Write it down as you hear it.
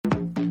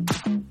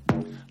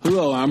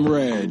Hello, I'm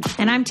Reg.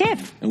 And I'm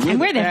Tiff. And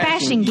we're the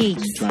Fashion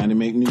Geeks. Trying to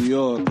make New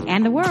York.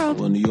 And the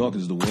world. Well, New York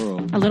is the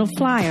world. A little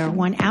flyer,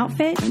 one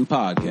outfit. And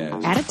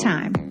podcast. At a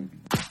time.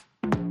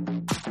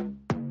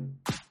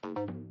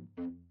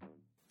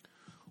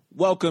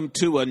 Welcome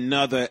to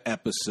another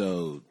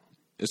episode.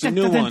 It's a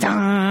new one.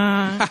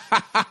 I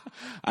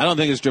don't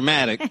think it's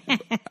dramatic. I'm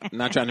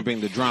not trying to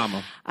bring the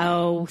drama.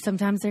 Oh,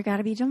 sometimes there got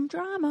to be some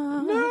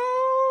drama. No,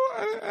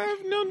 I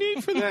have no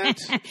need for that.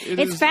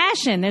 It's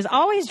fashion. There's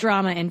always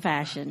drama in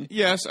fashion.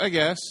 Yes, I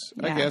guess.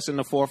 Yeah. I guess in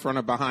the forefront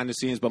or behind the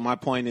scenes. But my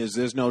point is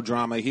there's no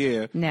drama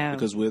here. No.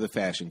 Because we're the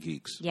Fashion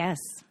Geeks. Yes.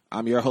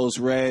 I'm your host,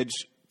 Reg.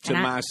 To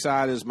my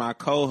side is my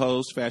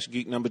co-host, Fashion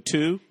Geek number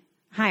 2.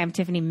 Hi, I'm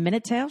Tiffany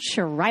Minatel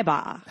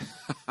Schreiber.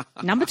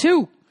 Number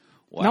 2.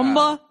 Wow.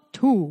 Number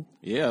 2.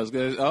 Yeah, it was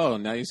good. Oh,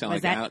 now you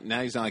sound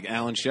like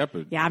Alan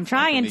Shepard. Yeah, I'm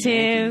trying to.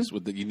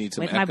 You need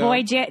some with echo? my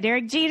boy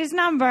Derek Jeter's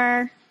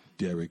number.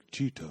 Derek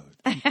Jeter.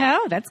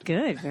 Oh, that's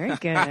good. Very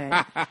good.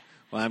 Well,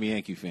 I'm a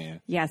Yankee fan.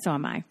 Yeah, so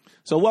am I.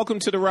 So welcome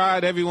to the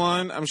ride,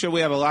 everyone. I'm sure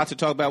we have a lot to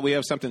talk about. We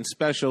have something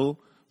special.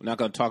 We're not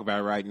going to talk about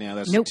it right now.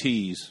 That's a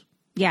tease.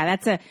 Yeah,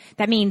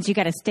 that means you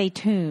got to stay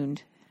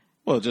tuned.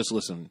 Well, just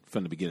listen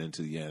from the beginning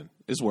to the end.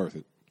 It's worth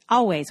it.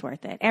 Always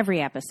worth it.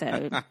 Every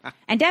episode.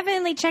 And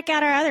definitely check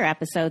out our other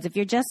episodes. If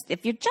you're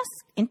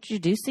just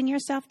introducing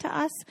yourself to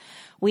us,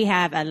 we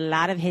have a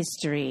lot of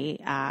history.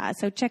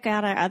 So check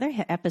out our other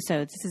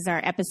episodes. This is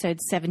our episode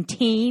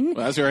 17.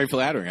 Well, that's very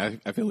flattering.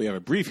 I feel we have a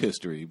brief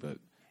history, but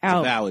it's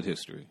a valid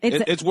history.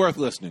 It's worth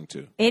listening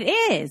to. It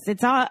is.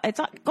 It's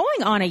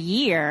going on a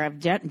year of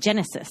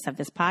genesis of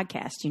this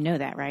podcast. You know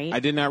that, right? I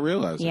did not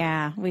realize that.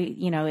 Yeah.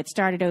 It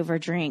started over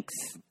drinks.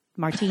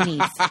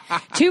 Martinis.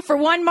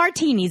 2-for-1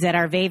 martinis at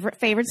our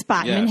favorite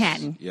spot in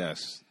Manhattan.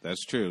 Yes,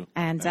 that's true.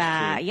 And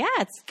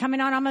it's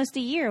coming on almost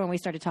a year when we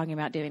started talking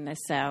about doing this,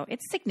 so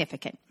it's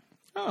significant.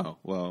 Oh,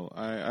 well,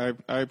 I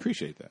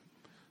appreciate that.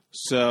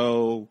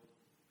 So,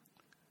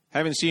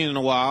 haven't seen you in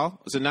a while.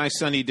 It's a nice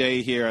sunny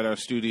day here at our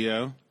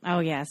studio. Oh,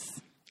 yes.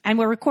 And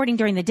we're recording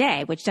during the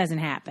day, which doesn't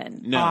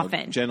happen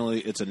often.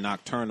 Generally, it's a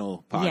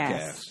nocturnal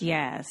podcast.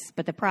 Yes.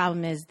 But the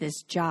problem is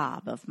this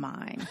job of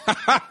mine.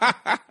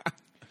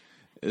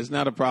 It's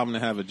not a problem to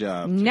have a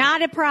job.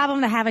 Not a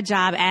problem to have a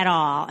job at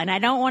all. And I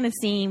don't want to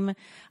seem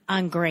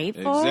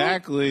ungrateful.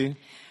 Exactly.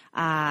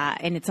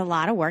 And it's a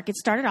lot of work. It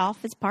started off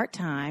as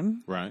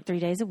part-time. Right. 3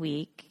 days a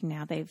week.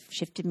 Now they've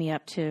shifted me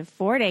up to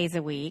 4 days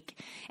a week.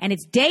 And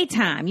it's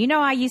daytime.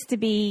 I used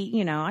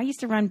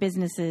to run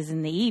businesses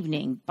in the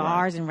evening,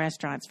 bars and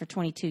restaurants for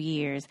 22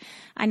 years.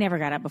 I never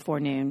got up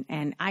before noon.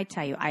 And I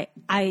tell you,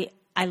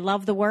 I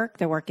love the work.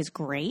 The work is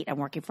great. I'm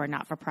working for a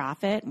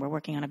not-for-profit. We're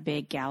working on a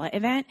big gala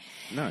event.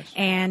 Nice.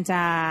 And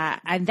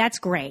that's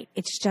great.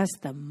 It's just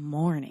the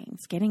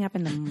mornings, getting up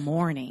in the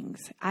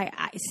mornings.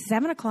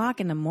 7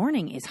 o'clock in the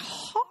morning is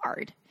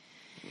hard.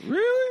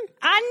 Really?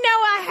 I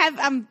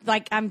know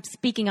I'm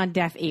speaking on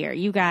deaf ear.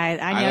 You guys,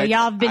 I know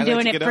y'all have been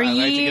doing it for years. I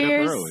like to get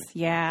up early.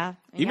 Yeah.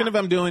 Even if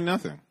I'm doing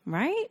nothing.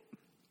 Right?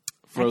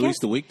 For at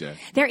least a weekday.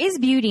 There is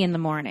beauty in the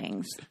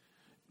mornings.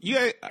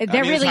 Yeah,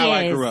 there really is. How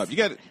I is. grew up. You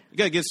got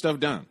to get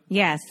stuff done.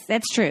 Yes,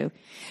 that's true.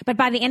 But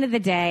by the end of the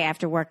day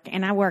after work,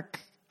 and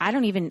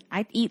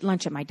I eat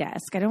lunch at my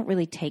desk. I don't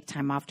really take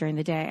time off during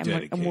the day.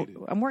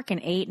 I'm working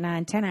 8,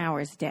 9, 10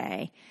 hours a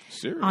day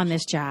on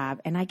this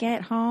job. And I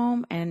get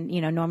home and,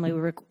 normally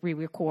we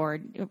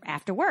record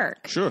after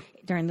work. Sure.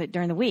 During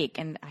the week.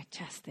 And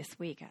this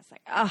week I was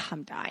like, oh,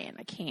 I'm dying.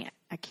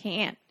 I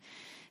can't.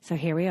 So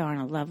here we are on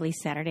a lovely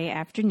Saturday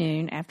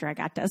afternoon after I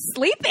got to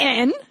sleep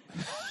in.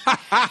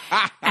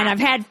 And I've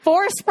had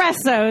 4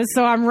 espressos,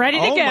 so I'm ready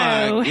to go.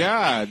 Oh, my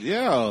God.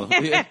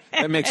 Yeah.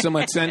 That makes so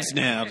much sense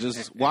now,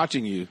 just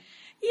watching you.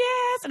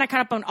 Yes. And I caught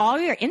up on all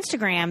your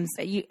Instagrams.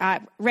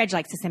 Reg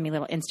likes to send me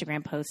little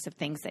Instagram posts of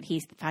things that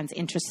he finds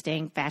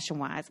interesting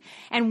fashion-wise.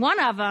 And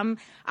one of them,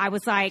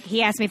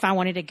 he asked me if I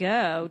wanted to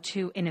go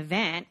to an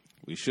event.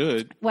 We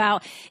should. Well,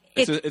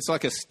 it's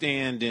like a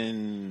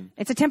stand-in.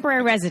 It's a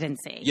temporary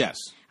residency. Yes.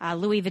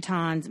 Louis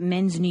Vuitton's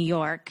Men's New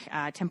York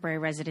temporary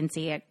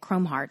residency at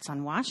Chrome Hearts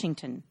on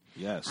Washington.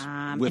 Yes.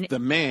 With the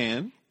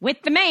man.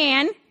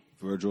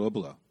 Virgil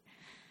Abloh.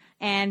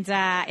 And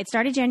it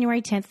started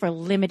January 10th for a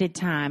limited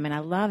time. And I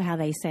love how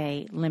they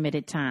say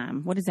limited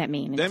time. What does that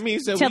mean? That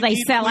means that till they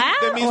sell out?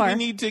 That means we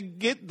need to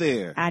get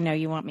there. I know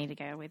you want me to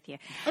go with you.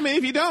 I mean,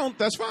 if you don't,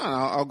 that's fine.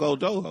 I'll go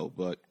Dolo.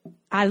 But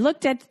I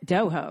looked at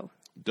Dolo.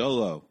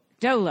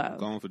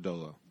 Going for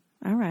Dolo.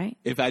 All right.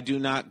 If I do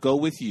not go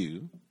with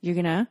you, you're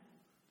going to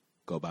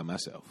go by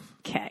myself.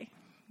 Okay.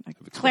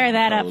 Clear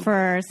that up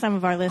for some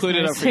of our listeners.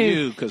 Clear it up for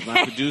you because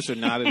my producer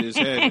nodded his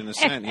head in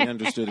assent. He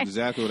understood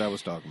exactly what I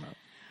was talking about.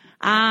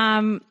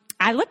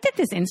 I looked at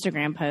this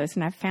Instagram post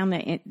and I found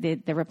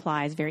the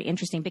replies very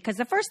interesting because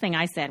the first thing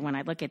I said when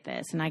I look at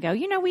this and I go,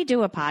 we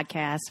do a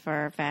podcast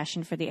for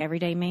fashion for the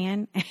everyday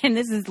man. And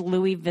this is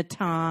Louis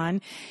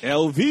Vuitton.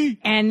 LV.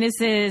 And this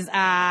is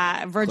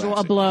Virgil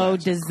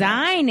Abloh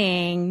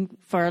designing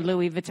for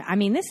Louis Vuitton. I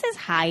mean, this is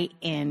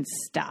high-end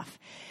stuff.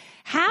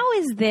 How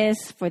is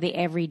this for the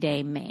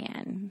everyday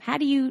man? How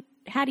do you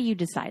how do you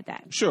decide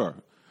that? Sure.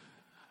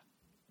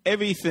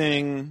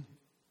 Everything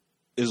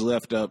is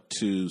left up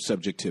to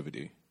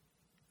subjectivity.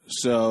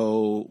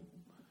 So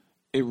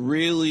it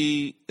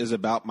really is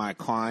about my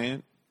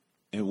client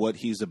and what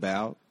he's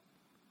about,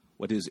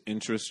 what his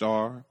interests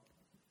are,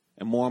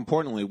 and more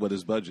importantly, what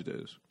his budget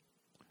is.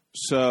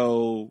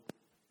 So,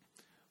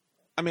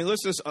 I mean,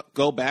 let's just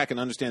go back and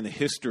understand the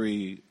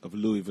history of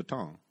Louis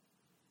Vuitton.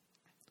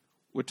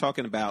 We're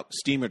talking about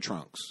steamer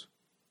trunks,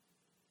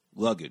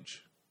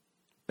 luggage,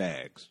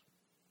 bags.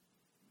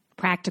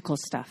 Practical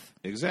stuff.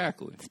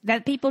 Exactly.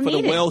 That people for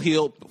need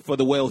for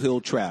the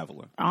well-heeled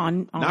traveler.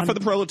 Not for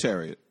the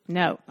proletariat.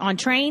 No, on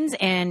trains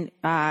and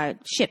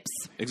ships.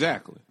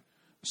 Exactly.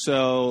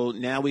 So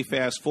now we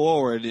fast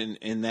forward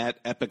in that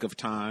epoch of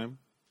time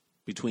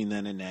between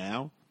then and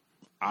now.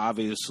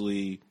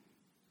 Obviously,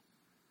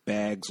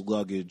 bags,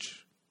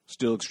 luggage,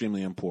 still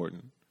extremely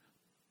important.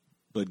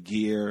 But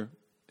gear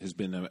has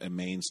been a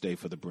mainstay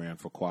for the brand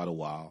for quite a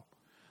while.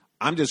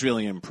 I'm just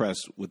really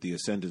impressed with the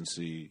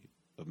ascendancy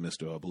of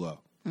Mr. Hublot.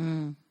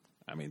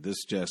 I mean,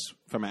 this just,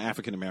 from an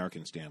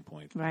African-American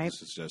standpoint, right.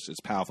 This is just, it's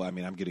powerful. I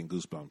mean, I'm getting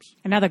goosebumps.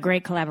 Another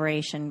great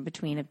collaboration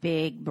between a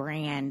big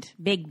brand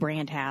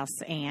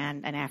house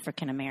and an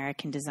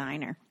African-American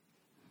designer.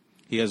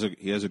 He has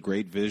a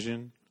great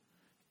vision,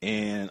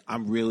 and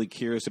I'm really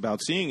curious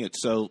about seeing it.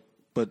 So,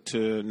 but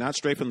to not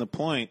stray from the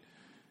point,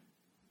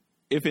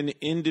 if an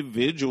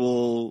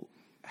individual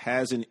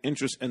has an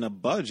interest in a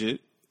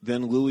budget,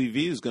 then Louis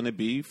V is going to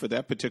be for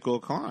that particular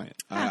client.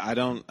 I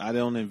don't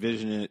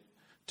envision it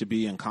to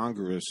be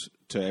incongruous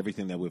to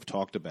everything that we've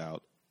talked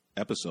about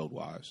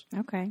episode-wise.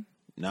 Okay.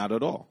 Not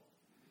at all.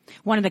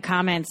 One of the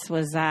comments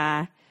was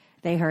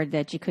they heard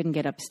that you couldn't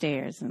get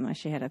upstairs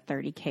unless you had a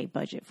 $30K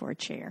budget for a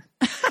chair.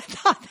 I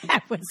thought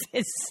that was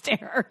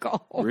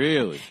hysterical.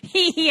 Really?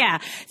 Yeah.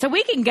 So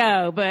we can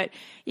go, but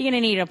you're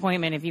going to need an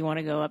appointment if you want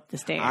to go up the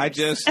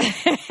stairs.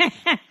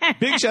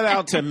 Big shout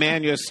out to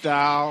Mania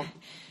Style.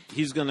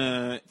 He's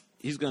gonna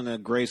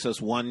grace us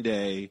one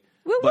day.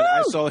 Woo-woo! But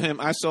I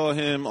saw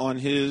him on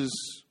his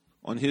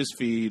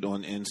feed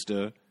on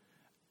Insta,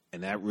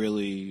 and that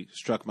really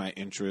struck my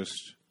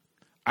interest.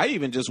 I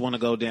even just want to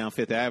go down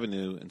Fifth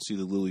Avenue and see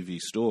the Louis V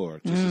store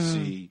just to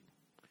see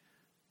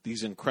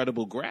these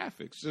incredible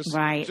graphics,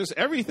 just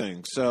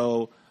everything.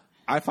 So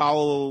I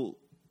follow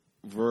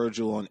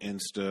Virgil on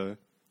Insta,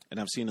 and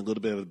I've seen a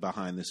little bit of it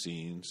behind the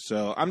scenes.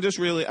 So I'm just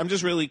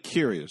really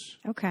curious.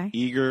 Okay.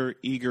 Eager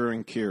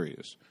and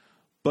curious.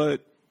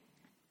 But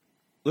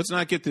let's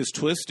not get this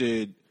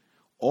twisted.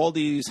 All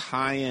these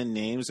high-end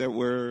names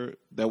the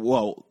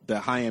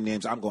high-end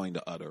names I'm going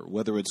to utter,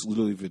 whether it's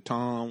Louis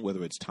Vuitton,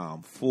 whether it's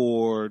Tom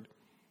Ford,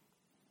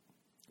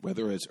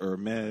 whether it's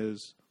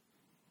Hermes,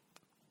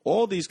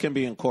 all these can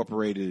be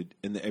incorporated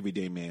in the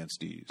everyday man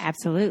steez.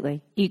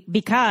 Absolutely.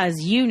 Because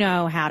you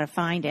know how to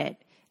find it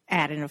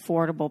at an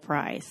affordable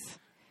price.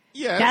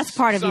 Yes. That's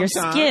part of your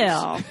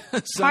skill.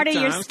 Part of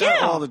your skill.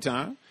 Not all the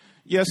time.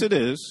 Yes, it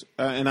is.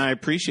 And I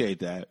appreciate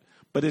that.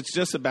 But it's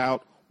just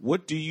about,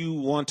 what do you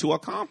want to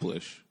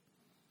accomplish?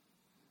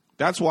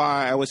 That's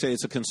why I would say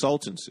it's a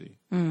consultancy.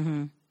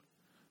 Mm-hmm.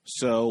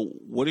 So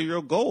what are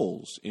your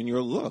goals in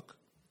your look?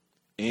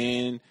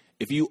 And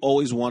if you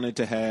always wanted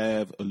to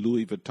have a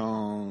Louis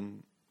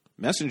Vuitton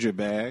messenger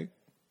bag,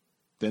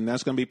 then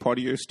that's going to be part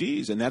of your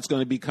steez, and that's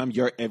going to become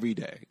your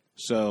everyday.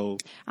 So,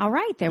 all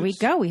right, there we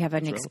go. We have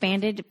an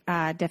expanded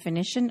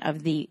definition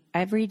of the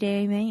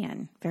everyday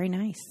man. Very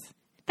nice.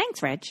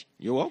 Thanks, Reg.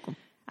 You're welcome.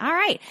 All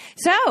right.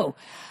 So,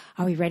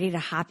 are we ready to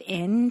hop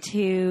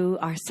into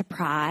our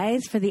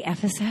surprise for the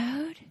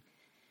episode?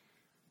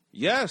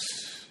 Yes.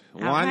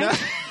 Why not?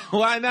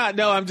 Why not?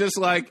 No, I'm just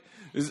like,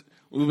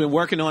 we've been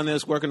working on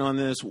this,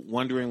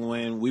 wondering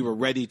when we were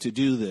ready to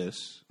do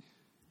this.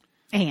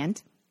 And?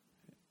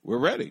 We're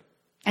ready.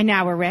 And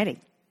now we're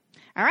ready.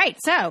 All right.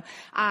 So,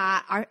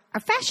 our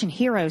Fashion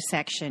Hero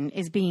section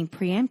is being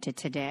preempted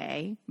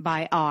today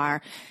by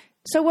our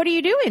So What Do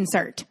You Do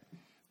insert.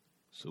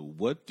 So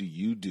what do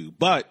you do?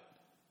 But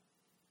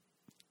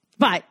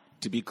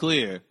to be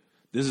clear,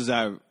 this is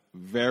our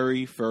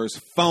very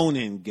first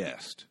phone-in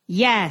guest.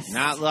 Yes.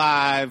 Not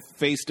live,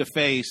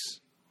 face-to-face.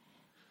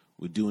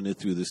 We're doing it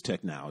through this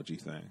technology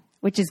thing.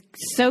 Which is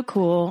so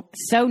cool,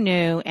 so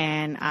new,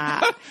 and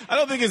I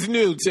don't think it's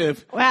new,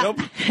 Tiff. Well,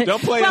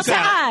 don't play us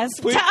out.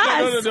 Please,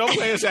 no, don't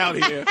play us out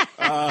here.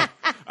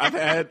 I've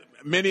had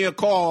many a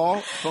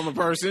call from a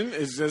person.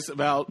 It's just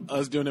about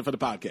us doing it for the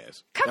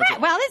podcast. Correct.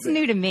 Well, it's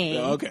new to me.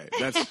 Okay.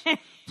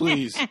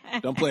 Please,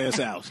 don't play us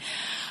out.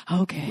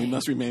 Okay. We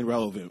must remain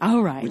relevant.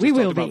 All right. We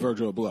will be. About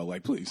Virgil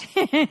Abloh, please.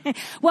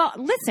 Well,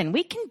 listen,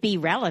 we can be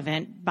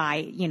relevant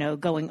by,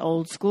 going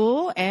old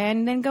school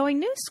and then going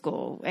new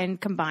school and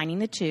combining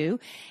the two.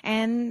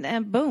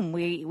 And boom,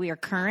 we are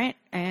current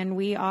and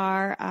we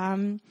are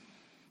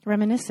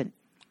reminiscent.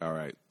 All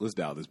right. Let's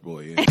dial this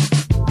boy in.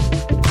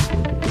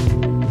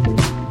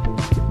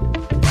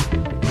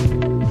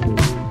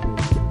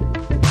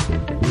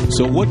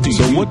 So what do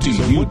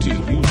you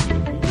do?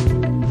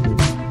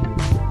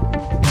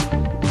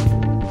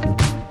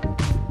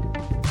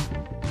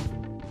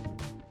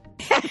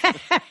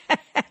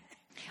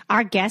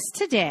 Our guest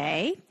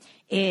today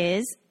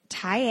is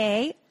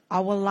Taiye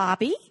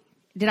Owolabi.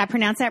 Did I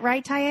pronounce that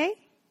right, Taiye?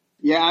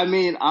 Yeah, I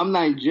mean, I'm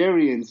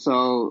Nigerian,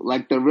 so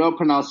like the real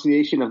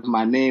pronunciation of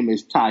my name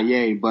is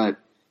Taiye, but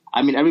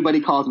I mean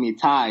everybody calls me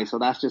Ty, so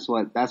that's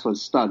what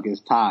stuck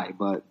is Ty.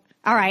 But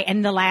all right,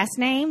 and the last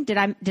name, did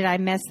I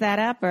mess that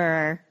up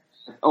or?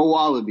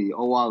 Owolabi.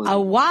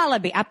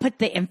 Owolabi. I put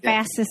the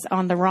emphasis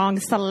on the wrong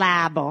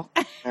syllable.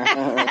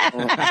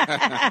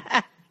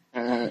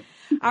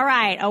 All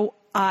right.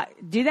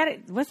 Do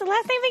that. What's the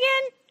last name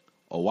again?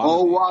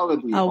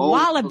 Owolabi.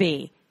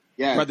 Owolabi.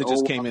 Yeah. Brother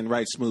just came in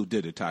right smooth,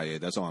 did it, Taiye.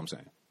 That's all I'm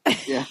saying.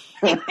 Yeah.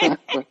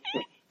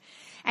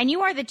 And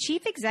you are the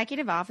Chief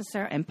Executive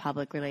Officer and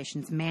Public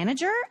Relations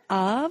Manager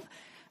of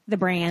the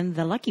brand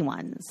The Lucky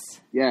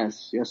Ones.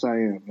 Yes, I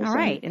am. All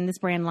right. And this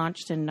brand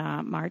launched in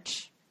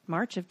March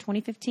of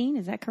 2015.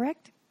 Is that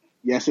correct?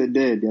 Yes, it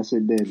did.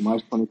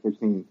 March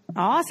 2015.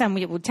 Awesome.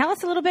 Well, tell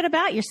us a little bit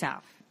about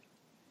yourself.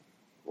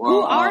 Well,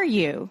 who are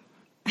you?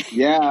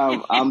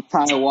 Yeah, I'm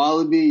Taiye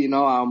Owolabi. You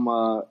know,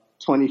 I'm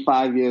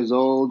 25 years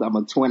old. I'm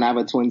a twin. I have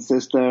a twin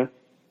sister.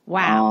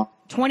 Wow.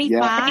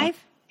 25?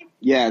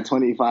 Yeah,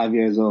 25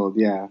 years old.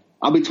 Yeah.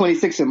 I'll be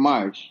 26 in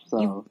March.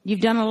 So you've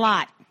done a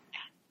lot.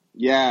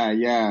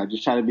 Yeah.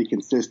 Just try to be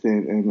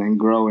consistent and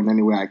grow in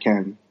any way I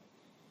can.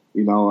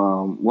 You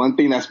know, one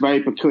thing that's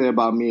very peculiar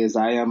about me is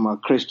I am a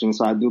Christian,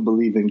 so I do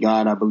believe in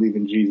God. I believe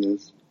in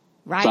Jesus.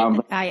 Right.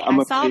 So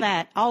I saw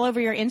that all over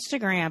your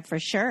Instagram for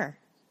sure.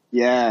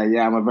 Yeah.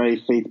 I'm a very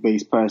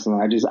faith-based person.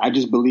 I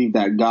just believe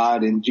that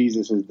God and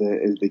Jesus is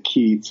the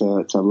key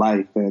to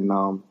life.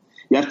 And,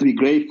 you have to be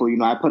grateful. You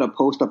know, I put a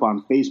post up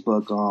on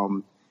Facebook,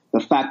 the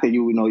fact that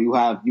you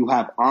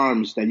have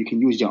arms, that you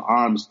can use your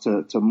arms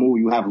to move.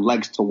 You have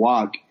legs to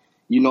walk.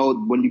 You know,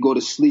 when you go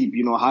to sleep,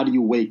 you know, how do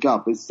you wake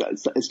up?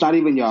 It's not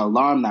even your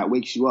alarm that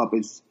wakes you up.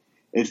 It's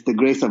the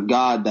grace of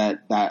God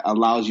that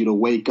allows you to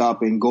wake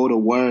up and go to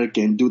work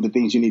and do the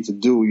things you need to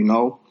do, you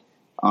know.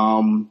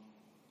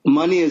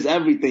 Money is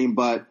everything,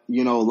 but,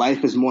 you know,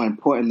 life is more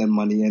important than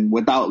money. And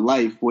without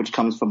life, which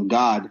comes from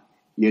God,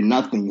 you're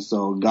nothing.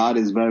 So God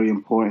is very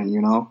important,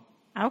 you know.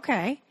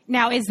 Okay.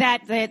 Now, is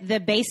that the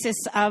basis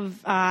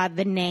of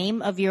the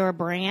name of your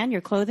brand,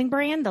 your clothing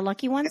brand, The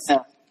Lucky Ones? Yeah.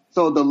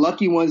 So the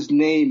Lucky Ones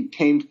name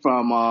came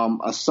from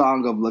a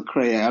song of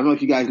Lecrae. I don't know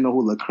if you guys know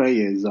who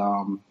Lecrae is.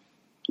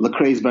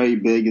 Lecrae is very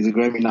big. He's a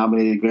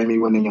Grammy-nominated,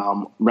 Grammy-winning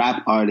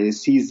rap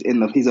artist. He's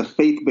a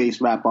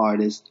faith-based rap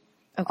artist.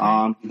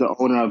 Okay. The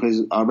owner of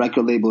his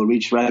record label,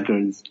 Reach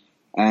Records,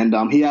 and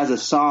he has a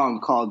song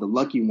called "The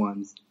Lucky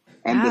Ones."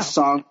 And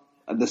wow.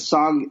 The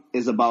song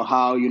is about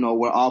how, you know,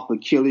 we're all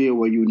peculiar,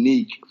 we're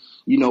unique.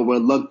 You know, we're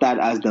looked at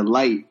as the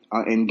light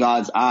in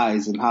God's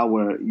eyes, and how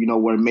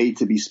we're made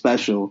to be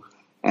special.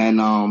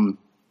 And I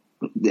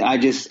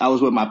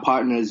was with my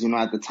partners, you know,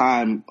 at the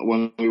time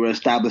when we were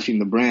establishing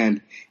the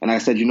brand, and I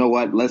said, you know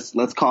what,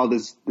 let's call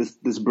this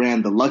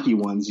brand The Lucky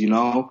Ones. You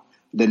know,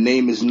 the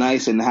name is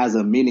nice and has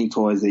a meaning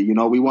towards it. You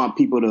know, we want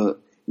people to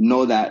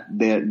know that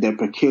they're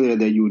peculiar,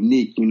 they're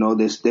unique. You know,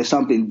 there's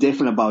something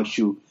different about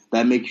you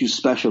that makes you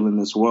special in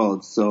this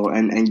world. So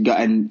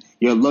and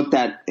you're looked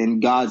at in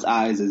God's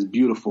eyes as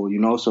beautiful, you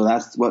know. So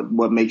that's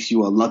what makes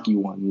you a lucky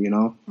one, you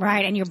know.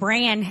 Right, and your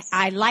brand,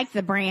 I like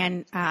the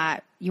brand.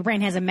 Your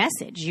brand has a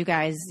message. You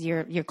guys,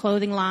 your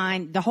clothing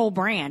line, the whole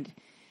brand.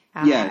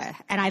 Yes.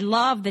 And I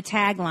love the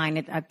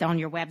tagline on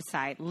your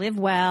website: "Live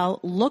well,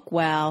 look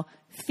well,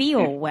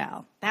 feel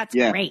well." That's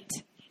great.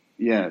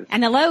 Yes.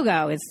 And the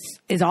logo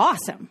is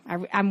awesome.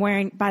 I'm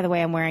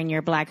wearing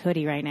your black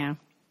hoodie right now.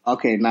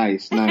 Okay,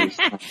 nice.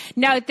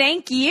 No,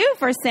 thank you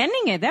for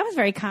sending it. That was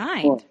very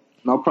kind. Oh,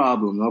 no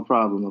problem.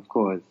 Of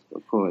course.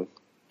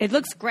 It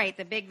looks great.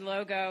 The big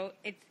logo,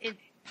 it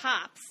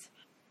pops.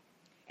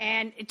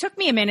 And it took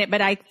me a minute,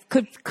 but I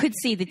could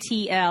see the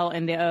TL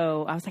and the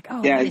O. I was like,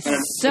 this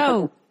is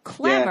so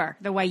clever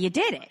the way you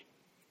did it.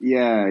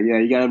 Yeah.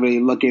 You got to really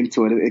look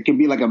into it. It can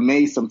be like a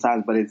maze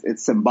sometimes, but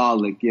it's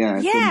symbolic.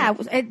 Yeah.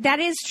 That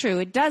is true.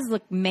 It does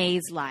look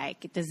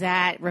maze-like. Does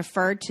that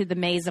refer to the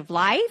maze of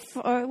life,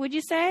 or would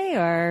you say,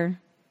 or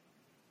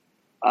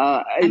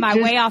am I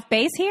way off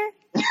base here?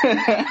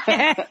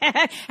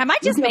 Am I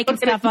just making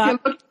stuff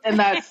up? In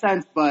that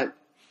sense, but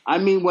I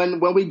mean, when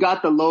we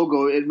got the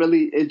logo,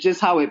 it's just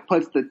how it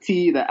puts the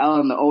T, the L,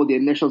 and the O, the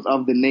initials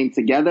of the name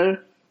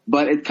together.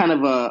 But it's kind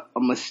of a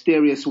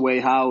mysterious way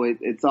how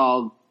it's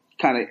all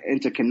kind of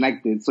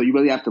interconnected, so you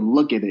really have to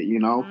look at it, you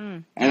know.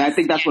 And I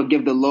think that's what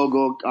gives the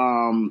logo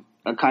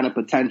a kind of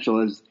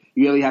potential, is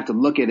you really have to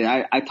look at it.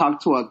 I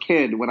talked to a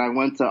kid when I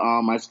went to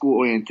my school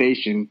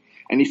orientation,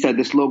 and he said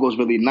this logo is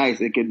really nice.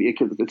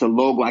 It's a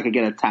logo I could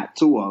get a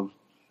tattoo of.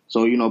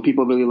 So, you know,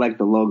 people really like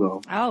the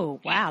logo. Oh,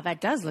 wow, that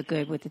does look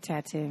good with the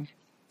tattoo.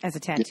 As a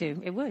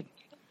tattoo, it would.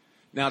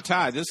 Now,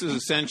 Ty, this is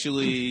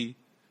essentially,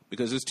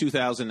 because it's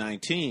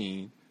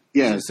 2019,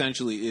 yes, this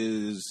essentially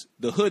is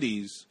the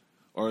hoodies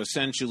are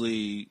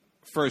essentially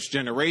first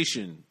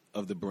generation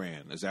of the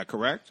brand. Is that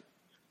correct?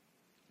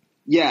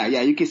 Yeah,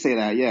 you can say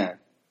that, yeah.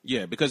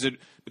 Yeah, because it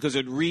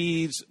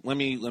reads. Let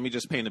me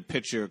just paint a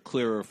picture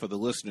clearer for the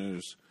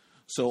listeners.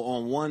 So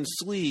on one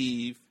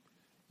sleeve,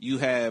 you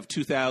have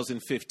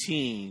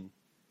 2015,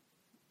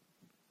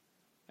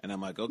 and I'm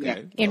like,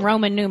 okay, in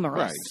Roman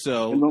numerals, right?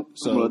 So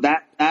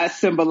that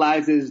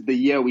symbolizes the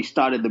year we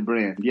started the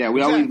brand. Yeah,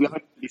 we always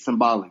be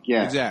symbolic.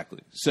 Yeah, exactly.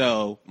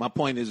 So my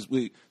point is,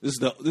 this is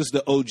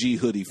the OG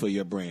hoodie for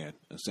your brand,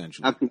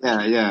 essentially.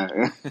 Yeah.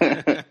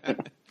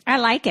 I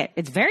like it.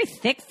 It's very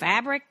thick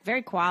fabric,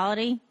 very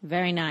quality,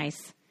 very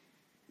nice.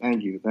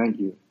 Thank you.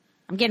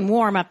 I'm getting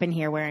warm up in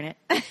here wearing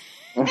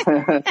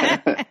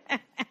it.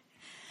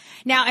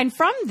 Now, and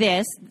from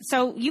this,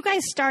 so you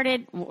guys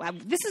started,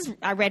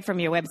 I read from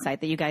your website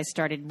that you guys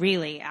started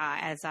really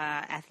as a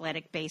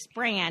athletic-based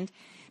brand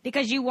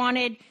because you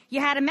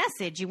had a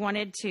message. You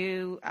wanted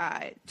to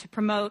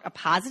promote a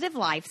positive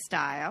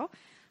lifestyle.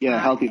 Yeah,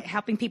 healthy.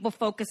 Helping people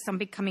focus on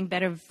becoming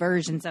better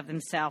versions of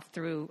themselves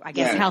through, I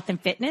guess, health and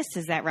fitness.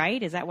 Is that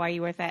right? Is that why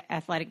you were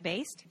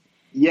athletic-based?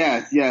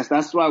 Yes.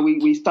 That's why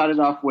we started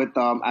off with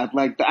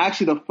athletic.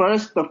 Actually,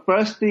 the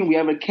first thing we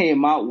ever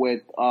came out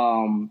with,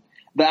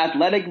 the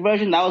athletic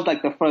version, that was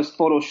like the first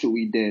photo shoot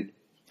we did.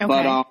 Okay.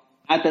 But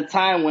at the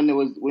time when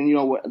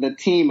the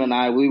team and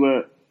I, we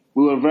were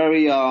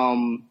very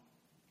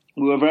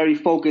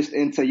focused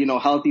into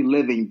healthy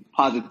living,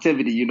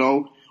 positivity.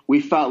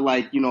 We felt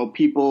like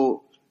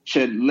people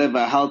should live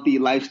a healthy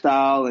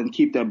lifestyle and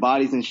keep their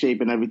bodies in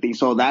shape and everything.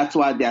 So that's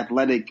why the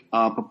athletic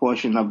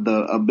proportion of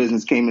the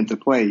business came into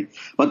play.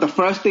 But the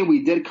first thing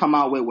we did come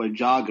out with were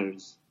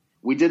joggers.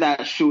 We did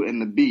that shoot in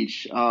the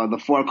beach.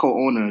 The 4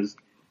 co-owners.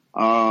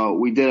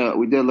 We did a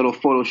little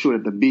photo shoot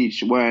at the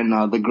beach wearing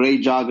the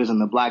gray joggers and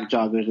the black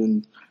joggers,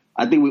 and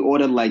I think we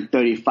ordered like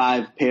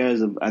 35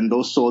 pairs and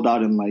those sold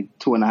out in like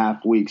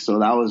 2.5 weeks. So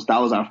that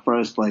was our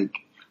first like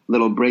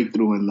little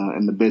breakthrough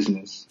in the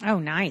business. Oh,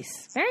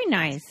 nice, very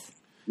nice.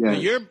 Yeah,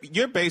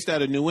 you're based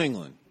out of New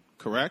England,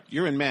 correct?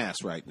 You're in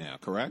Mass right now,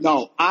 correct?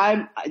 No,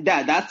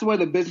 that's where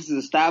the business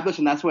is established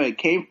and that's where it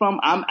came from.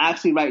 I'm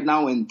actually right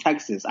now in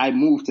Texas. I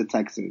moved to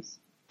Texas.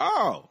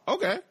 Oh,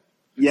 okay.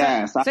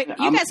 Yes. So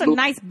you got some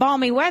nice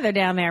balmy weather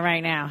down there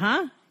right now,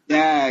 huh?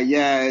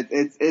 Yeah.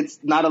 It's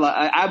not a lot.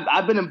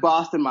 I've been in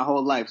Boston my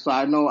whole life, so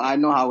I know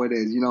how it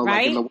is. Right?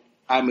 Like in the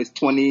time it's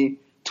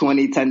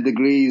 10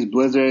 degrees,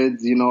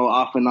 blizzards,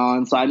 off and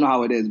on. So I know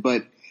how it is.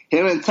 But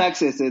here in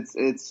Texas,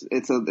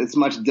 it's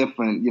much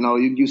different.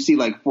 You see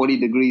like 40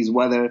 degrees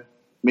weather,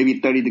 maybe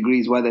 30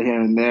 degrees weather here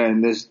and there,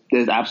 and there's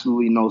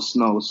absolutely no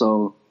snow.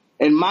 So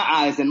in my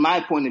eyes, in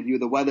my point of view,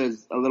 the weather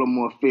is a little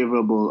more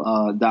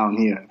favorable down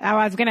here. Oh,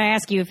 I was going to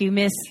ask you if you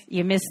miss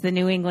the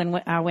New England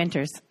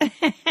winters.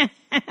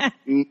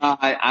 No,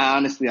 I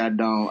honestly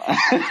don't.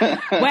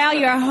 Well,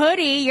 your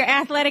hoodie, your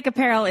athletic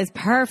apparel is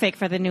perfect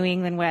for the New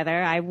England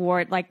weather. I wore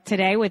it like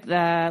today with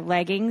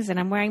leggings, and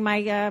I'm wearing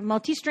my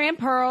multi-strand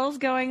pearls.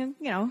 Going,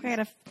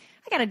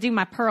 I got to do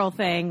my pearl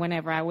thing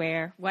whenever I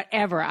wear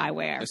whatever I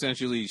wear.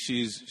 Essentially,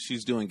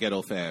 she's doing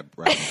ghetto fab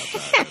right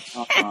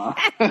now.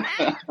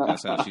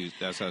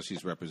 That's how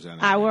she's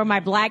representing. I wore my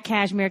black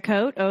cashmere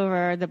coat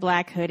over the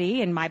black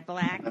hoodie and my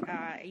black.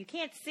 You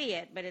can't see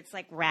it, but it's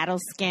like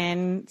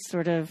rattleskin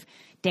sort of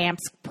damp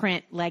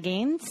print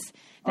leggings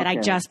that I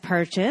just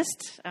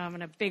purchased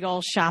in a big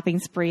old shopping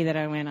spree that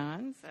I went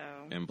on. So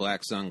and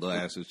black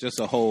sunglasses, just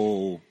a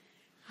whole.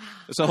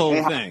 It's a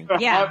whole thing.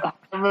 Yeah.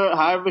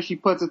 However she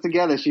puts it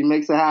together, she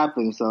makes it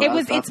happen. So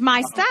it's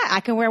my style. I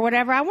can wear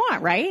whatever I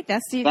want, right?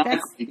 That's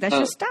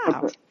your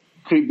style.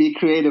 Be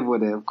creative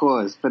with it, of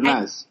course.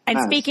 Finesse. And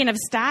speaking of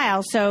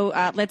style, so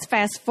let's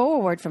fast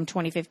forward from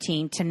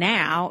 2015 to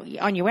now.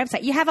 On your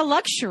website, you have a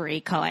luxury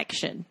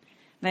collection.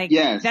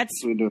 Yes,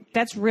 we do.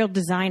 That's real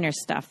designer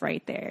stuff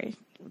right there.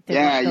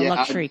 The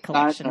luxury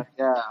collection.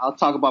 I'll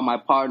talk about my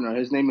partner.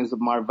 His name is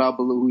Marvel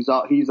Ballou. He's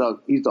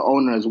the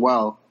owner as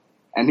well.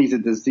 And he's the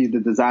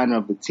designer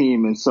of the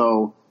team. And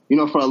so,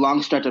 for a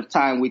long stretch of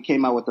time, we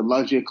came out with the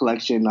luxury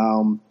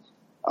collection,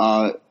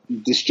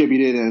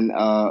 distributed and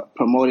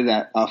promoted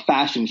at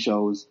fashion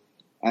shows.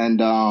 And,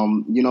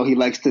 he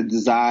likes to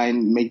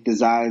make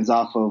designs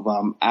off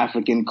of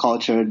African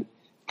cultured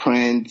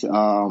print,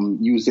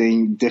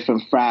 using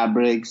different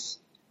fabrics.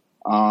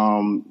 A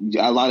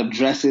lot of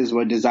dresses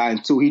were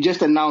designed too. He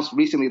just announced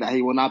recently that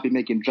he will not be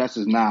making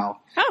dresses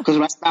now. Because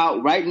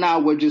right now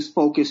we're just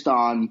focused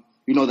on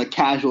the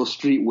casual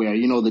streetwear,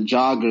 the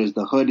joggers,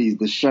 the hoodies,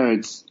 the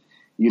shirts,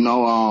 in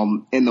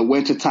the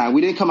wintertime.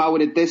 We didn't come out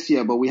with it this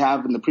year, but we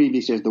have in the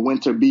previous years, the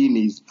winter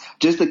beanies,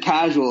 just the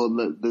casual,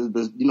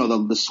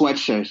 the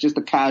sweatshirts, just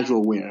the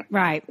casual wear.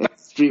 Right.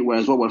 Streetwear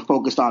is what we're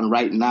focused on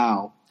right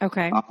now.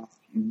 Okay.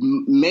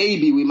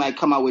 Maybe we might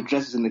come out with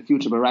dresses in the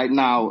future, but right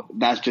now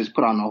that's just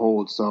put on a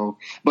hold. So,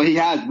 but we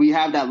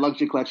have that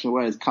luxury collection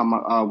where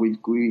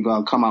we've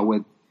come out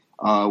with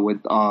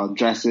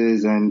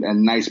dresses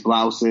and nice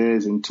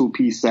blouses and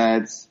 2-piece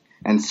sets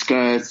and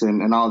skirts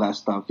and all that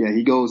stuff. Yeah,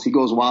 he goes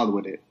wild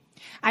with it.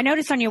 I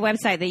noticed on your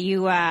website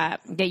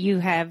that you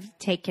have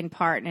taken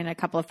part in a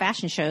couple of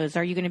fashion shows.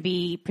 Are you going to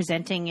be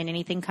presenting in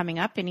anything coming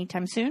up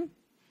anytime soon?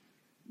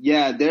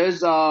 Yeah,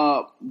 there's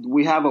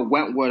we have a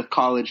Wentworth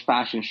College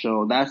fashion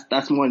show.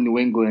 That's more in New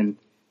England,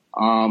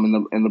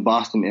 in the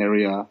Boston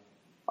area,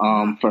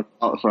 for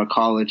a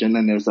college, and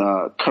then there's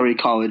a Curry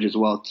College as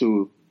well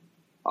too.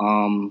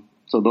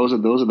 So those are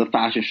the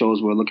fashion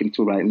shows we're looking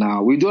to right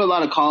now. We do a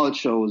lot of college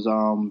shows. They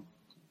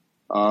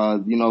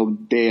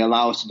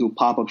allow us to do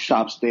pop-up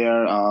shops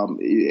there.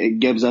 It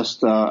gives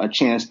us a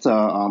chance to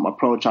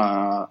approach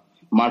our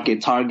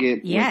market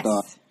target Yes.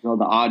 with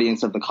the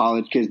audience of the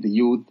college kids, the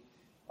youth,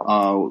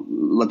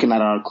 looking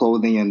at our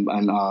clothing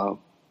and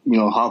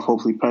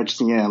hopefully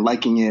purchasing it and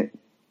liking it,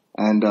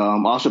 and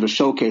also to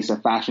showcase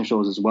at fashion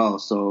shows as well.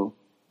 So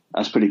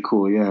that's pretty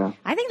cool. Yeah,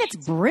 I think that's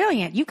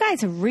brilliant. You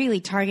guys have really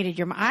targeted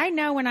I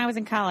know when I was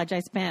in college,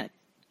 I spent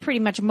pretty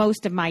much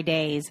most of my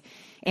days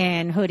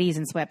in hoodies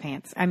and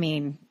sweatpants. I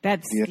mean,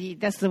 that's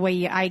the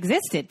way I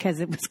existed because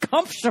it was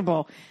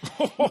comfortable.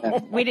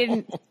 We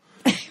didn't.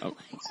 What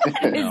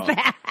is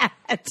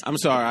that? I'm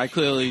sorry. I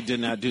clearly did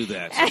not do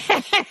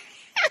that.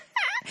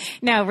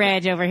 No,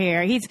 Reg over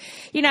here. He's,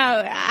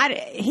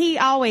 he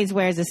always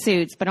wears the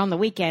suits, but on the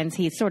weekends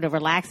he sort of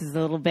relaxes a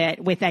little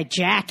bit with a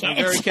jacket. I'm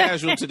very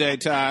casual today,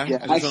 Ty.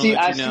 Yeah, I see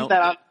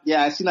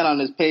that on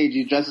his page.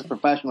 He dresses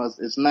professional.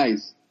 It's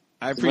nice.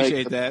 I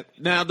appreciate that.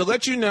 Now, to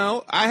let you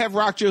know, I have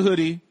rocked your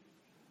hoodie,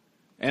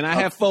 and I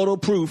have photo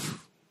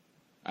proof.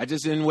 I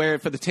just didn't wear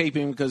it for the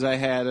taping because I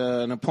had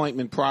an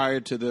appointment prior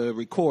to the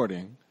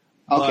recording.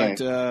 Okay.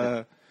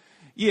 But,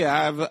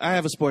 I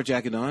have a sport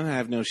jacket on. I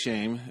have no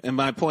shame. And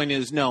my point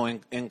is, no,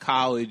 in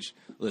college,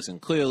 listen,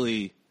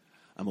 clearly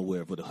I'm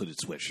aware of what a hooded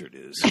sweatshirt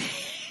is.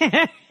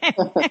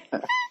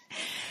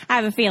 I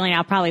have a feeling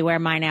I'll probably wear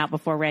mine out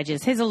before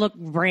Reg's. His will look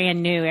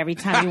brand new every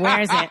time he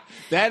wears it.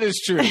 That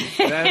is true.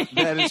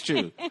 That is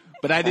true.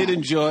 But I did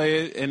enjoy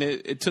it, and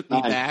it took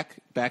me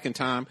back in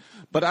time.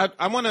 But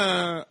I want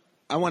to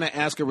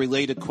ask a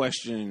related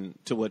question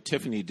to what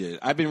Tiffany did.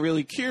 I've been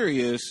really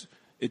curious.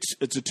 It's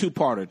a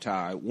two-parter,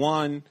 Ty.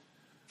 One,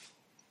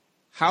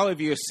 how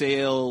have your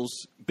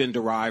sales been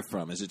derived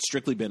from? Has it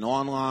strictly been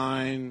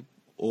online,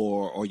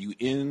 or are you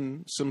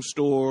in some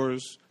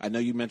stores? I know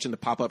you mentioned the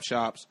pop-up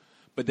shops.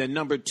 But then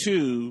number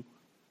two,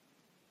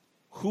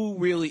 who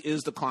really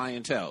is the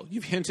clientele?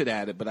 You've hinted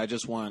at it, but I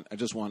just want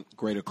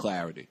greater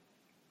clarity.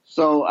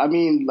 So, I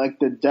mean, like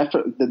the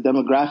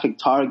demographic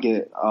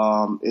target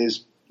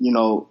is,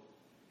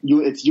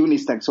 it's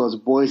unisex, so it's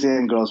boys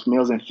and girls,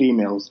 males and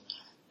females,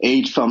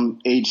 from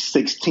age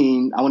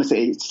 16. I want to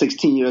say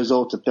 16 years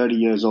old to 30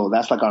 years old.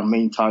 That's like our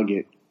main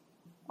target.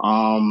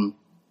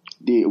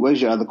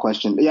 Where's your other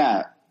question?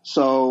 Yeah.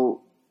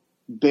 So,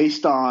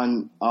 based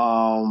on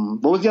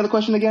what was the other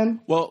question again?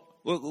 Well,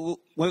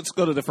 let's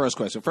go to the first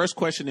question. First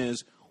question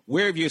is,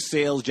 where have your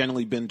sales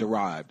generally been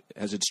derived?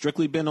 Has it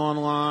strictly been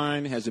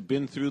online? Has it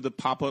been through the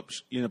pop-up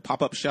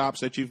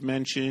shops that you've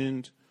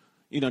mentioned?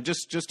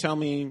 Just tell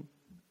me,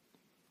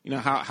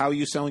 how are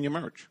you selling your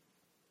merch?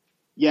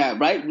 Yeah,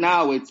 right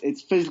now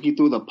it's physically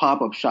through the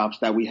pop-up shops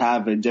that we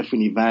have at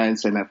different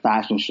events and at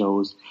fashion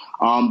shows.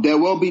 There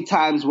will be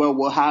times where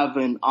we'll have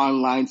an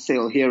online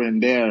sale here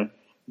and there,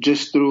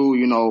 just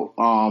through,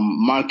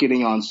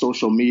 marketing on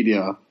social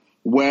media,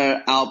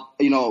 where I'll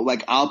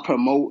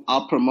promote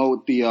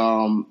the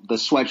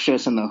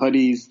sweatshirts and the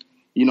hoodies,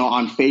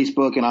 on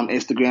Facebook and on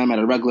Instagram at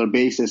a regular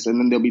basis. And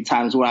then there'll be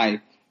times where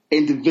I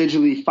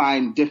individually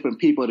find different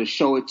people to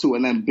show it to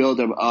and then build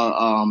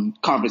a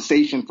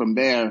conversation from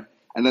there,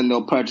 and then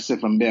they'll purchase it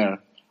from there.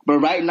 But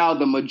right now,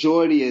 the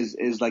majority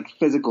is like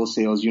physical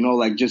sales,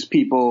 like just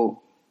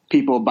people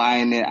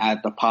buying it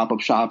at the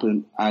pop-up shop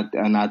and at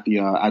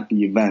the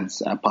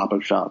events at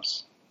pop-up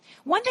shops.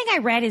 One thing I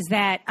read is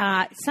that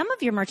some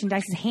of your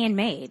merchandise is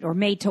handmade or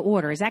made to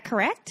order. Is that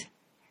correct?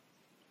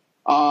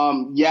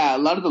 Yeah, a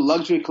lot of the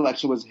luxury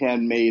collection was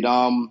handmade.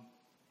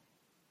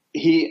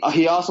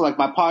 He also, like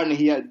my partner,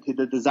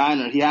 the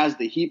designer, he has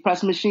the heat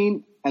press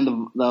machine and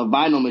the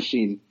vinyl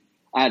machine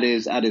at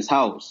his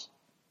house.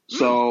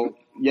 So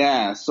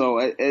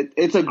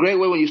it's a great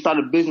way when you start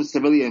a business to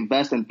really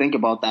invest and think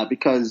about that,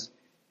 because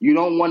you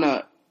don't want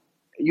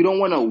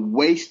to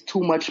waste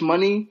too much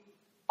money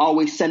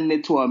always sending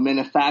it to a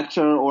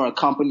manufacturer or a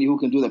company who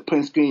can do the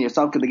print screen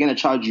yourself, because they're going to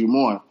charge you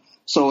more.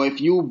 So if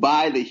you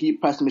buy the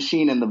heat press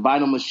machine and the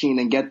vinyl machine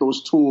and get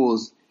those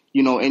tools,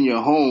 in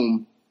your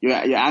home, you're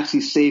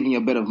actually saving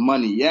a bit of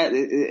money. Yeah,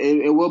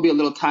 it will be a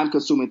little time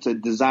consuming to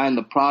design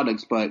the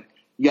products, but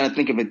you got to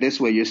think of it this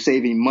way: you're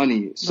saving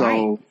money.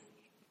 So,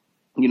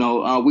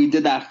 right. We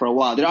did that for a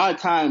while. There are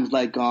times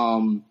like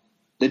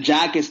the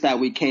jackets that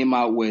we came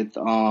out with,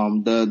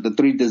 the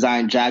 3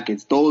 design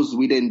jackets. Those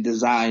we didn't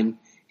design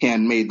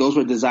handmade. Those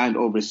were designed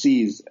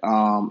overseas,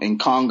 in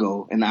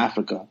Congo, in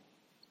Africa.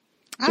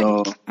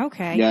 So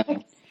okay. Yeah.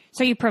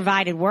 So you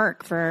provided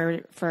work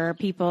for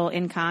people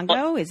in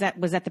Congo? Was that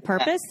the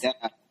purpose?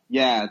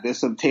 Yeah. There's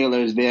some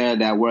tailors there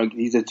that work.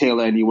 He's a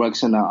tailor and he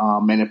works in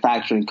a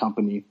manufacturing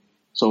company.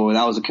 So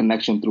that was a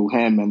connection through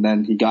him, and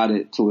then he got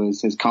it to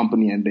his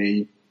company, and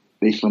they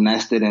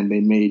finessed it, and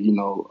they made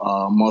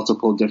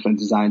multiple different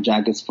design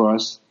jackets for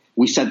us.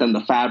 we sent them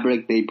the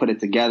fabric, they put it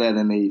together, and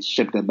then they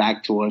shipped it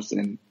back to us,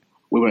 and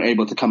we were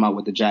able to come out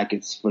with the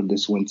jackets for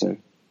this winter.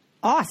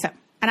 Awesome.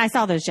 And I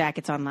saw those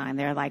jackets online.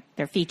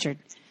 They're featured.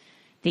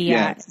 The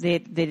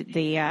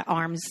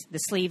arms, the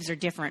sleeves are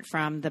different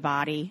from the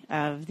body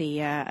of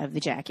the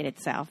jacket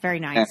itself. Very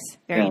nice.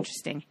 Very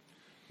interesting.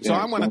 So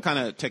I want to kind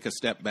of take a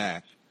step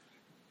back.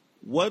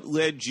 What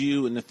led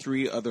you and the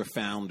 3 other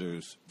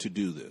founders to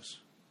do this?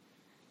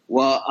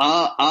 Well,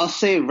 I'll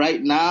say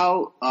right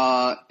now,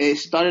 it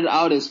started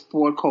out as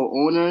 4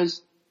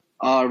 co-owners.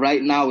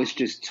 Right now it's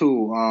just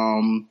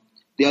 2.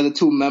 The other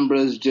 2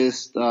 members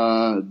just,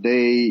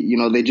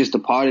 they just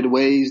departed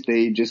ways.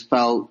 They just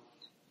felt,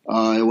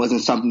 it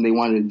wasn't something they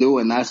wanted to do,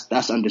 and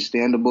that's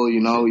understandable.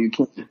 You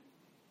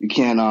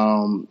can't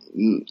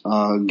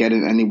get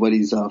in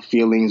anybody's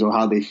feelings or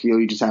how they feel.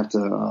 You just have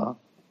to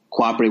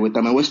cooperate with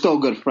them, and we're still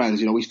good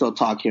friends. We still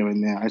talk here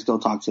and there. I still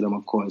talk to them,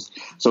 of course.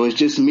 So it's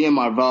just me and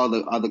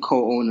Marvell are the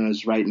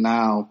co-owners right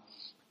now.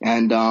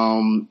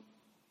 And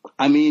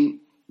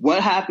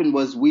what happened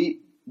was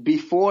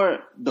before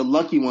the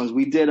Lucky Ones,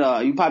 we did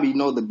you probably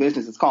know the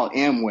business. It's called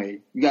Amway.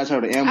 You guys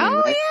heard of Amway?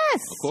 Oh, right?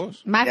 yes, of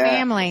course. My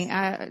family,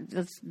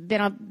 it's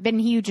been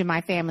huge in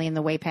my family in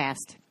the way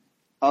past.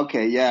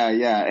 Okay, yeah.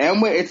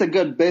 Amway, it's a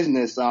good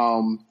business.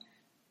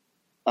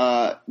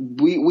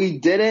 We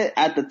did it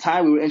at the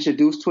time. We were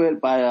introduced to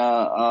it by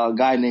a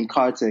guy named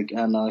Kartik,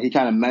 and he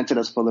kind of mentored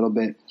us for a little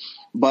bit.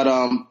 But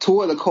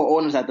 2 of the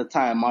co-owners at the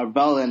time,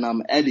 Marvell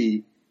and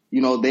Eddie,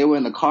 they were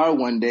in the car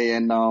one day,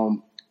 and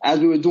as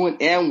we were doing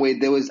Amway,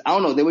 they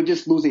were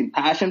just losing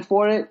passion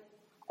for it.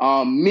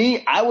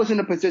 I was in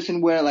a position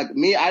where,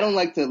 I don't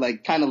like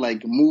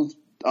to move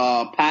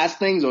past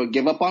things or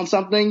give up on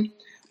something,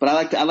 but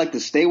I like to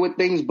stay with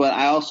things. But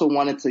I also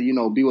wanted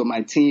to, be with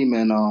my team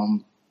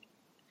and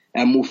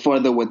move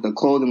further with the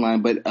clothing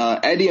line. But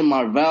Eddie and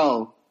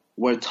Marvell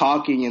were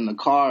talking in the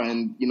car,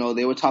 and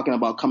they were talking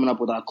about coming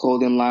up with our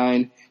clothing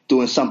line,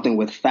 doing something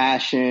with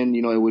fashion.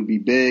 It would be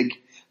big.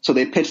 So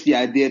they pitched the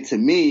idea to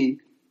me.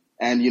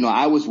 And,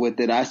 I was with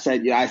it. I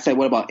said,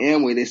 what about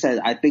Amway? They said,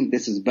 I think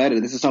this is better.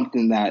 This is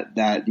something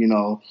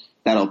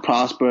that'll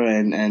prosper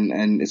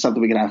and it's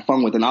something we can have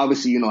fun with. And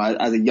obviously,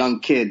 as a young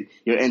kid,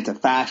 you're into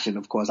fashion.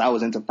 Of course, I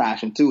was into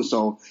fashion too.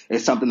 So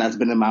it's something that's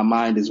been in my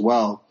mind as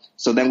well.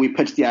 So then we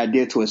pitched the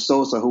idea to a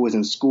Sosa who was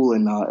in school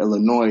in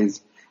Illinois.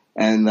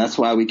 And that's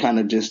why we kind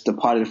of just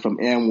departed from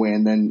Amway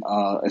and then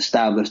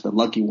established the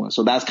Lucky One.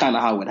 So that's kind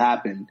of how it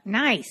happened.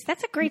 Nice.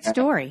 That's a great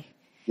story.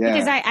 Yeah.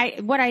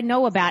 Because what I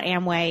know about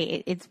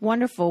Amway, it's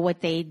wonderful what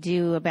they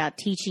do about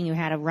teaching you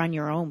how to run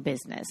your own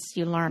business.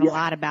 You learn a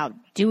lot about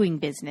doing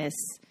business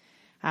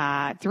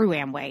through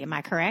Amway. Am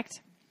I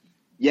correct?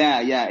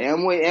 Yeah.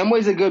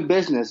 Amway's a good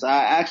business.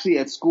 Actually,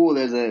 at school,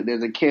 there's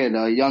a kid,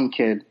 a young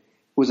kid,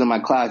 who's in my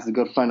class, a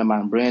good friend of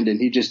mine, Brandon.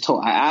 He just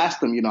I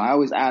asked him, I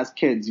always ask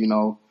kids,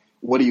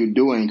 what are you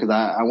doing? Because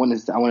I want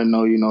to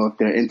know, if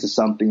they're into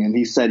something. And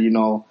he said,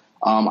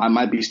 I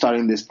might be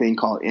starting this thing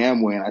called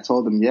Amway. And I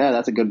told him, yeah,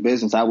 that's a good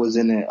business. I was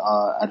in it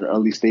at an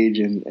early stage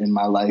in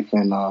my life,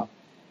 and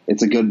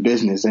it's a good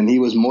business. And he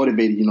was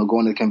motivated,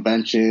 going to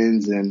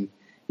conventions and,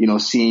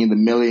 seeing the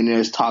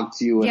millionaires talk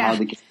to you and how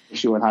they can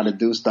push you and how to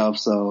do stuff.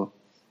 So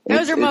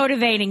those are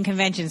motivating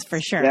conventions for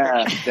sure.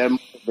 Yeah, they're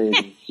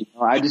motivating.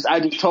 I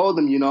just told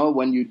him,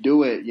 when you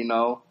do it,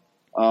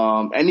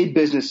 any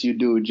business you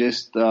do,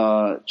 just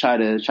try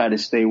to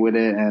stay with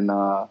it, and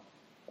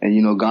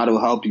God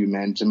will help you,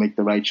 man, to make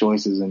the right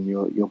choices, and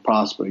you'll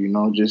prosper.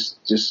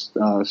 Just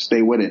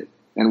stay with it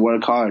and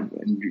work hard,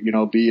 and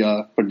be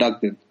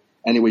productive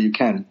any way you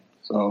can.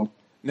 So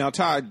now,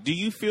 Todd, do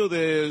you feel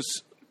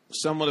there's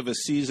somewhat of a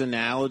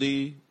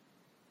seasonality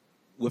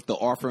with the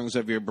offerings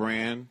of your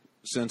brand,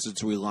 since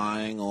it's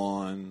relying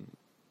on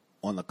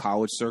the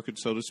college circuit,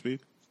 so to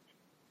speak?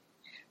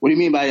 What do you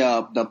mean by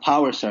the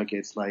power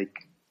circuits?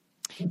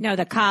 No,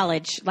 the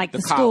college, like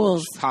the college,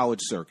 schools.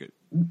 College circuit.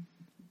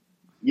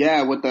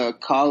 Yeah, with the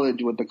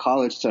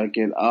college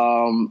circuit.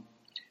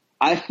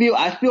 I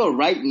feel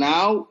right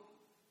now,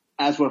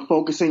 as we're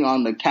focusing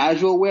on the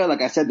casual wear,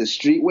 like I said, the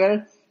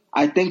streetwear,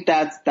 I think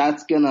that's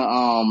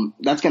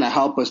gonna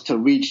help us to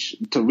reach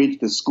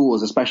the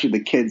schools, especially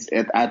the kids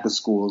at the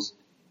schools.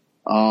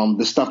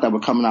 The stuff that we're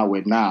coming out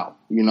with now,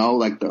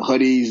 like the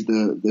hoodies,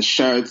 the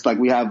shirts, like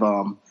we have,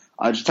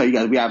 I'll just tell you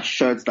guys, we have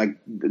shirts, like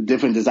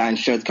different design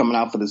shirts coming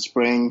out for the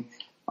spring.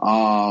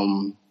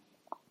 A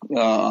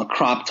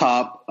crop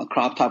top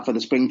for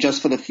the spring,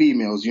 just for the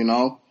females,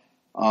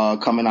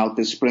 coming out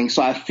this spring.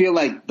 So I feel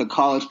like the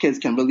college kids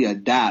can really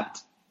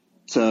adapt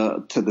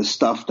to the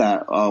stuff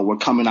that we're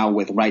coming out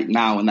with right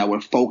now and that we're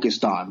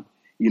focused on,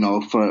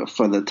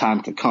 for the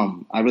time to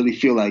come. I really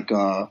feel like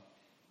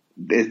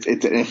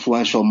it's an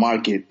influential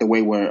market, the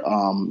way we're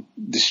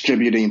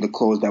distributing the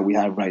clothes that we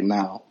have right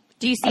now.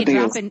 Do you see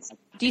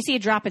a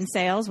drop in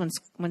sales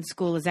when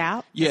school is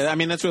out? Yeah, I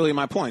mean, that's really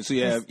my point. So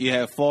you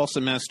have fall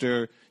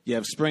semester, you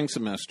have spring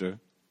semester.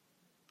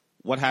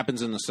 What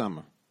happens in the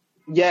summer?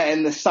 Yeah,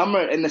 in the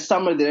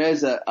summer there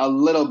is a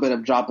little bit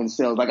of drop in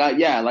sales. Like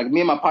me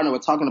and my partner were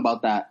talking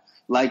about that.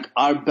 like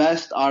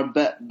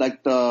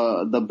like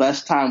the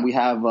best time we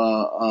have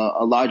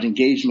a large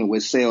engagement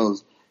with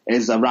sales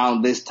is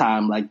around this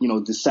time, like,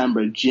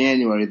 December,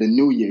 January, the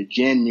new year,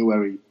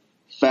 January,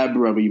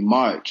 February,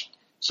 March.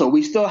 So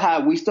we still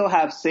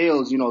have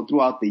sales,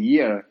 throughout the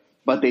year,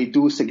 but they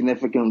do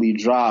significantly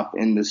drop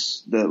in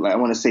I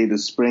want to say the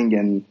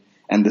spring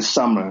and the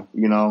summer,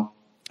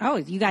 Oh,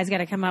 you guys got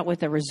to come up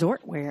with a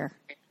resort wear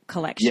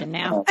collection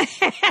now.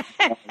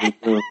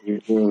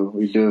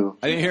 We do.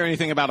 I didn't hear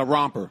anything about a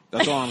romper.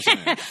 That's all I'm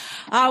saying.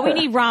 Oh, we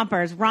need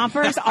rompers.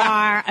 Rompers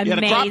are amazing. You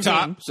had a crop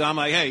top, so I'm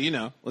like,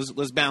 hey,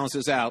 let's balance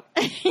this out.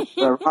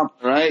 Romper,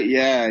 right?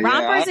 Yeah.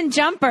 Rompers and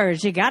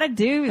jumpers. You got to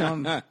do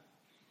them.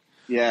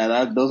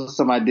 Yeah, those are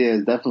some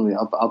ideas. Definitely,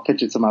 I'll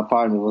pitch it to my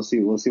partner. We'll see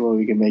what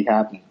we can make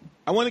happen.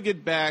 I want to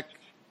get back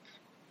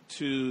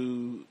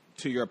to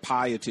your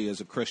piety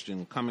as a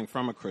Christian, coming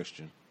from a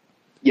Christian.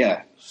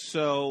 Yeah.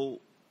 So,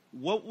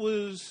 what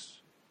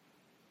was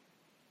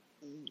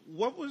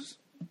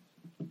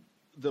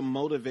the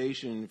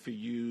motivation for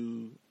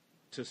you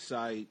to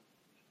cite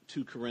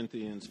 2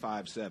 Corinthians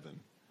 5:7?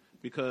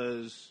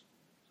 Because,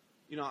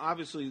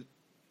 obviously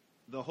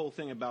the whole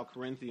thing about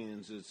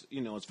Corinthians is,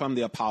 it's from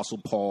the Apostle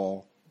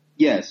Paul.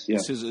 Yes.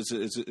 It's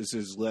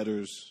his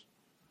letters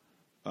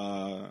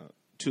to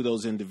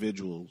those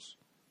individuals.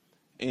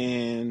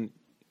 And,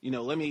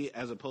 let me,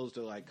 as opposed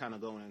to like kind of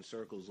going in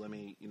circles, let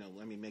me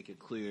make it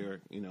clear,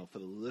 for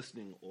the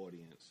listening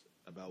audience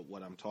about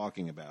what I'm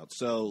talking about.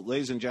 So,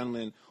 ladies and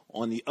gentlemen,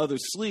 on the other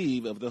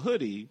sleeve of the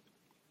hoodie,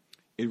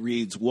 it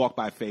reads, walk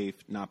by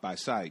faith, not by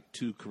sight,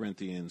 2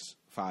 Corinthians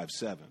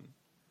 5:7.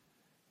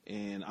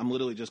 And I'm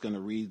literally just going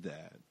to read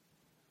that.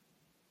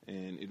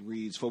 And it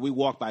reads, for we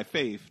walk by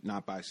faith,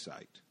 not by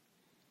sight.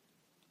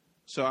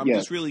 So I'm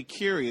just really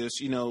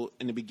curious, in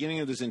the beginning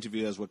of this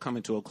interview, as we're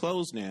coming to a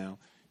close now,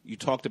 you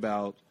talked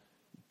about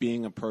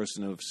being a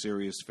person of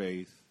serious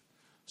faith.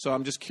 So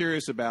I'm just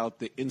curious about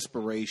the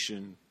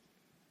inspiration,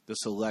 the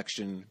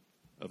selection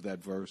of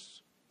that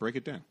verse. Break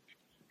it down.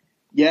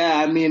 Yeah,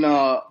 I mean,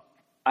 I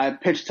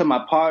pitched to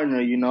my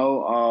partner,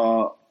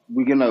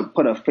 we're going to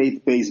put a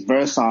faith-based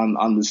verse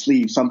on the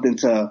sleeve, something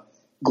to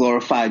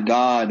glorify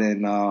God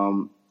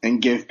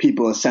and give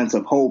people a sense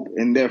of hope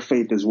in their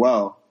faith as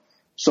well.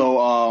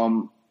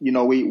 So,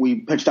 we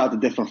pitched out the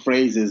different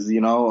phrases,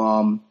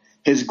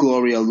 his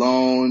glory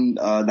alone,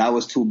 that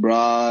was too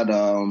broad.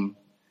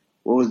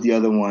 What was the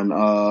other one?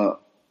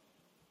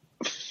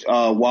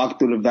 Walk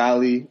through the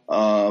valley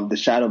of the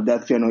shadow of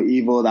death, fear no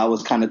evil. That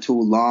was kind of too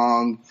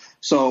long.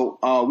 So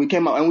we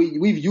came up and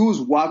we've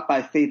used walk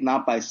by faith,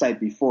 not by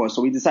sight before.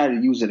 So we decided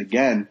to use it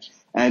again.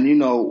 And,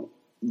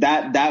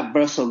 that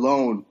verse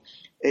alone,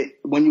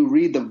 when you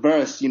read the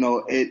verse,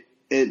 it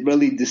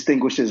really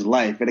distinguishes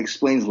life. It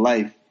explains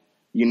life.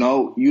 You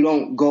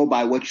don't go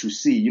by what you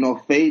see.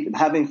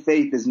 Having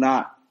faith is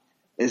not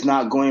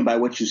going by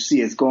what you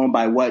see. It's going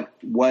by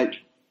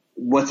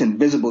what's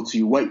invisible to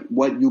you,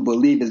 what you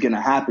believe is going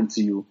to happen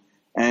to you.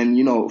 And,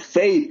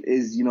 faith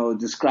is,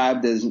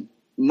 described as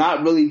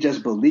not really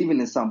just believing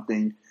in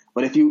something,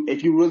 but if you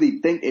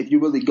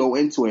really go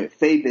into it,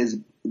 faith is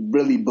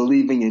really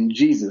believing in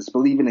Jesus,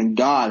 believing in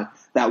God,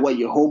 that what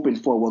you're hoping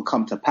for will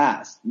come to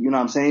pass. You know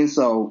what I'm saying?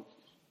 So,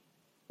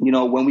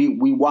 when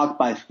we walk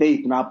by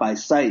faith, not by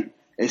sight,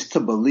 it's to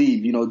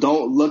believe.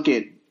 Don't look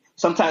at,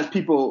 sometimes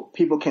people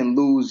can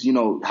lose,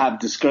 have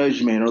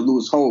discouragement or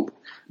lose hope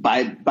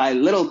by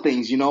little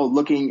things,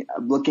 looking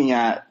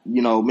at,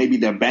 maybe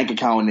their bank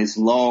account is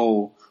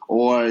low,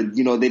 or,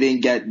 they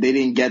didn't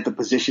get the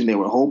position they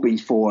were hoping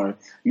for.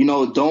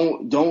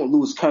 Don't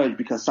lose courage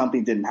because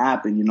something didn't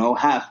happen.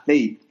 Have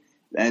faith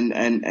and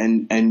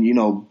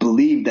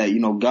believe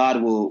that,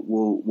 God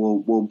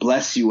will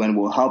bless you and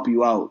will help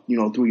you out,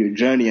 through your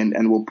journey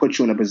and will put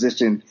you in a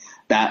position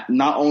that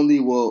not only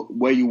will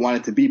where you want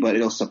it to be, but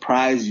it'll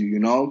surprise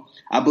you.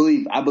 I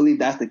believe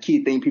that's the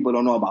key thing people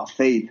don't know about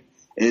faith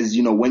is,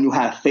 when you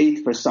have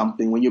faith for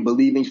something, when you're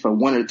believing for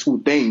one or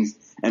two things,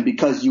 and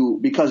because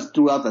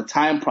throughout the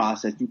time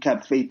process, you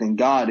kept faith in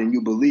God and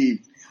you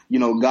believed,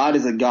 God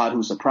is a God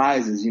who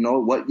surprises.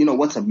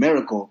 What's a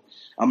miracle?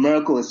 A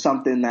miracle is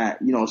something that,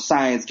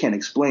 science can't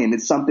explain.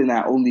 It's something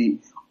that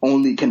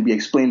only can be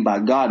explained by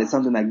God. It's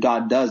something that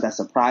God does that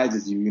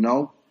surprises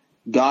you,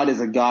 God is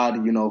a God,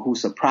 who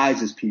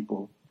surprises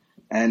people.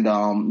 And,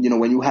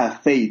 when you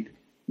have faith,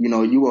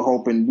 you were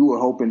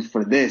hoping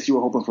for this, you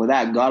were hoping for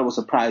that. God will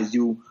surprise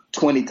you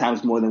 20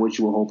 times more than what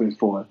you were hoping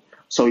for.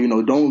 So,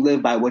 don't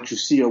live by what you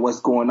see or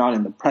what's going on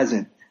in the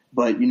present,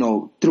 but,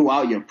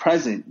 throughout your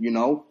present,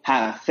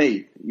 have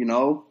faith,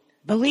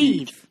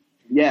 Believe.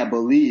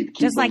 Believe.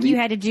 Just like you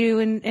had to do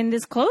in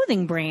this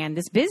clothing brand,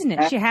 this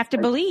business. You have to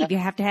believe. You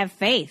have to have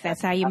faith.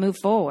 That's how you move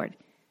forward.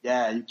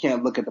 Yeah, you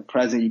can't look at the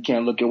present. You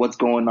can't look at what's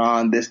going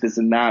on, this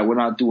and that. We're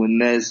not doing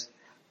this.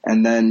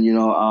 And then,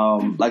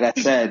 like I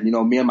said,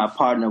 me and my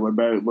partner,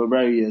 we're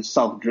very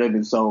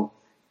self-driven. So,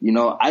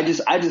 I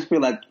just feel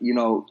like,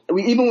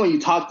 even when you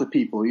talk to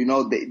people,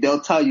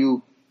 they'll tell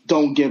you,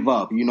 don't give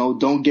up,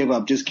 don't give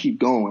up, just keep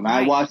going.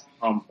 Right.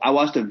 I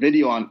watched a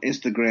video on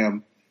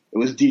Instagram it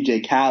was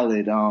DJ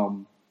Khaled.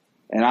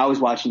 And I always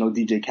watch,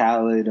 DJ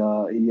Khaled.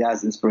 He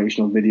has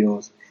inspirational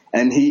videos,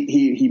 and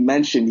he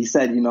mentioned, he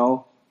said,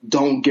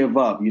 don't give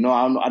up.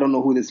 I don't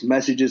know who this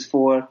message is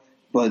for,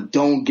 but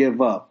don't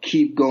give up.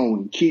 Keep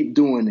going. Keep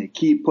doing it.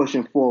 Keep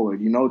pushing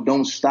forward.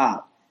 Don't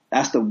stop.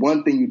 That's the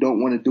one thing you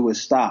don't want to do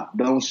is stop.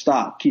 Don't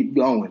stop. Keep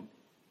going.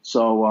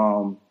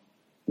 So,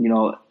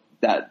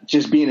 that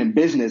just being in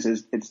business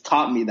it's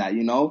taught me that,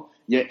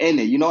 you're in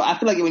it. I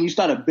feel like when you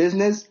start a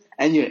business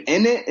and you're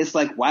in it, it's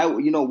like, why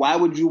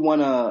would you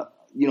want to,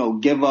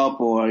 give up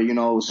or,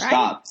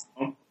 stop?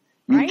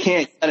 Right. You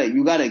can't.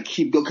 You gotta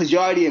keep going because you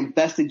already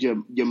invested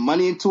your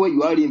money into it.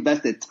 You already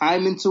invested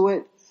time into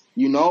it.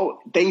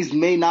 Things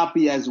may not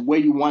be as where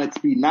you want it to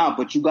be now,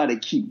 but you gotta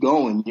keep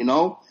going.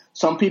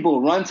 Some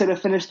people run to the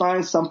finish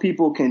line. Some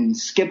people can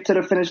skip to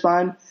the finish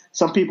line.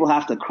 Some people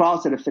have to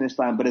crawl to the finish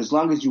line. But as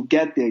long as you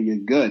get there, you're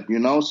good.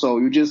 So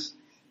you just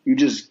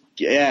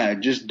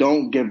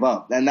don't give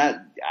up. And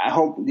that, I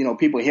hope,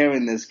 people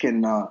hearing this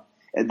can,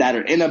 that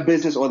are in a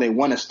business or they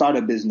want to start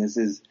a business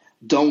is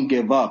don't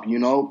give up.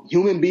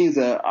 Human beings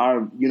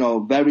are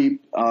very,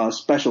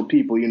 special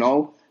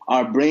people.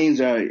 Our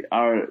brains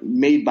are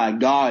made by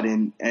God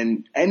and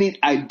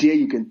any idea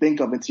you can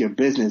think of into your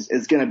business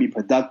is going to be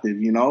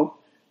productive.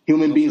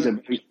 Human beings are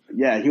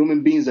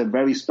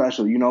very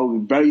special,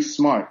 very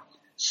smart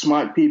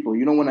people.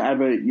 You don't want to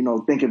ever,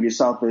 think of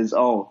yourself as,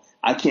 oh,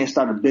 I can't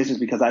start a business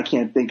because I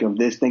can't think of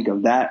this, think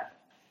of that.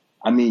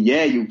 I mean,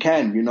 yeah, you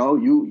can,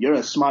 you're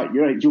a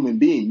human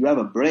being. You have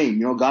a brain,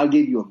 God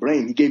gave you a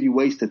brain. He gave you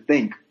ways to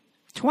think.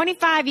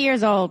 25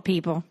 years old,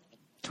 people.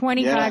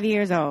 25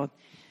 years old.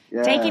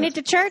 Yeah. Taking it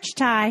to church,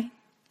 Ty.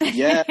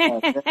 Yeah,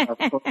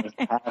 of course.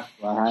 I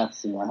have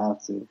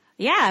to.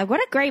 Yeah, what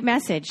a great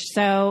message.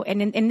 So,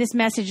 and in this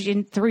message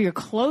through your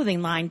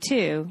clothing line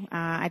too,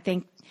 I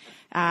think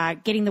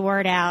getting the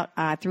word out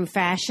through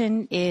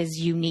fashion is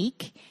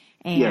unique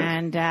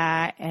and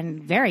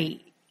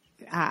very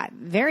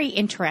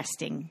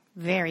interesting.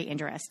 Very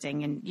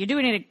interesting, and you're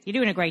doing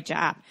a great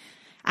job.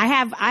 I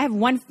have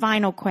one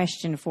final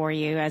question for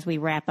you as we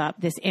wrap up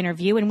this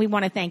interview, and we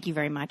want to thank you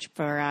very much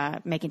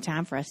for making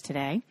time for us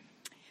today.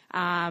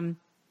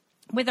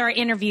 With our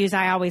interviews,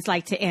 I always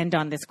like to end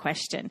on this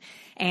question.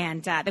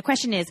 And the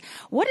question is,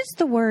 what does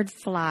the word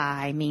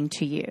fly mean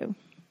to you?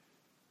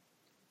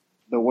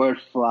 The word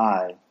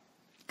fly.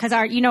 Because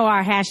our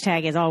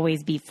hashtag is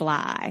always be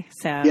fly.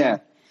 So Yeah,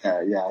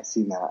 I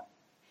see that.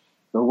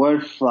 The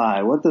word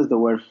fly. What does the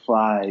word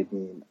fly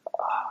mean?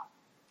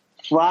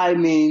 Fly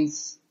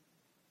means,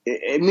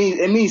 it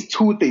means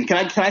two things.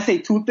 Can I say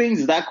two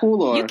things? Is that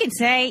cool? Or you can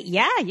say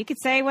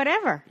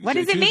whatever. What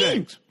does it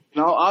mean? Things.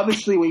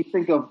 Obviously when you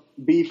think of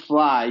be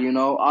fly,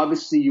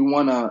 obviously you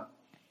want to,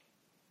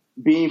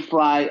 being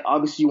fly,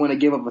 obviously you want to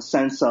give up a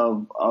sense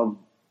of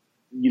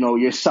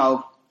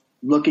yourself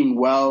looking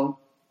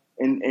well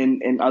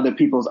in other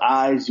people's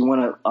eyes. You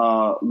want to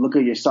look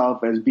at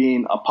yourself as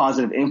being a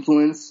positive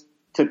influence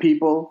to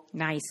people.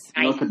 Nice.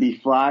 To be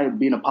fly,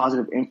 being a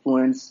positive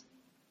influence.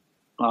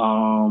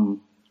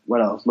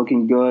 What else?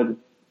 Looking good,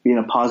 being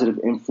a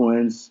positive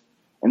influence.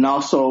 And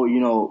also,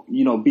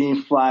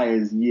 being fly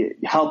is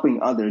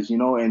helping others,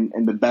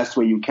 in the best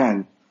way you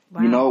can.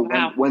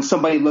 Wow. When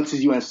somebody looks at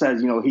you and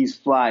says, he's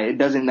fly, it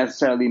doesn't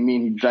necessarily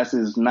mean he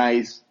dresses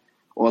nice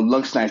or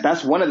looks nice.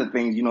 That's one of the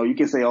things, you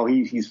can say, oh,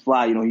 he's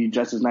fly, he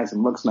dresses nice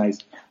and looks nice.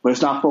 But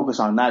it's not focused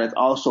on that. It's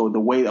also the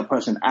way a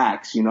person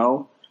acts,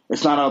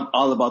 It's not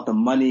all about the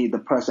money the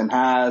person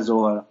has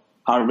or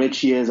how rich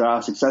he is or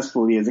how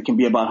successful he is. It can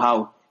be about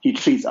how he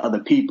treats other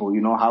people,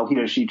 how he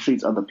or she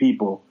treats other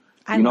people.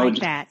 I like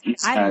that.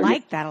 I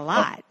like that a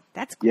lot.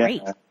 That's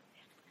great. Yeah.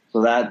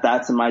 So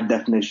that's my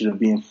definition of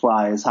being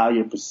fly is how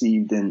you're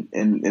perceived in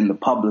the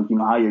public,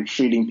 how you're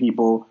treating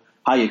people,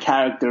 how your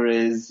character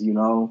is, and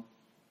that's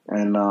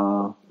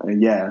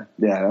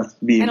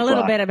being fly. And a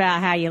little bit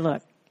about how you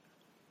look.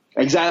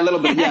 Exactly, a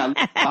little bit, yeah.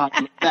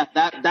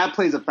 That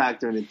plays a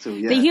factor in it too.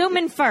 Yeah. The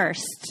human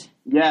first.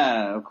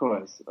 Yeah, of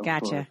course.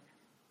 Gotcha. Course.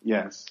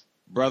 Yes.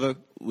 Brother,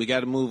 we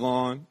got to move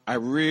on. I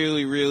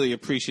really, really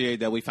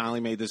appreciate that we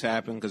finally made this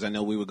happen because I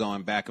know we were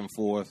going back and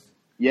forth.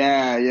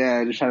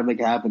 Yeah, just trying to make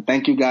it happen.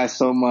 Thank you guys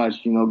so much.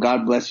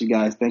 God bless you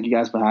guys. Thank you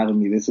guys for having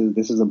me. This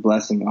is a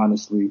blessing,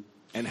 honestly.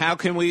 And how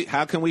can we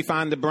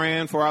find the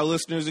brand for our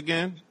listeners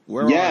again?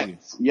 Where are you?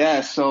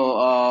 Yeah.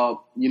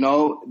 So,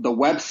 the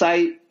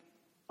website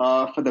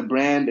for the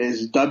brand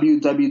is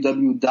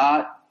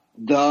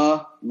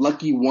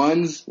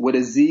www.thelluckyones with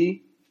a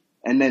Z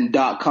and then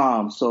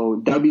 .com. So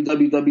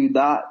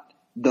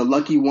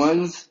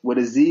www.thelluckyones with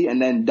a Z and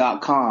then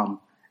 .com.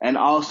 And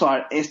also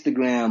our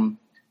Instagram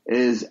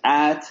is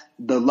at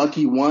the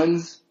Lucky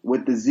Ones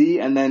with the Z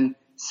and then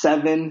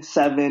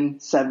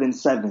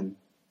 7777.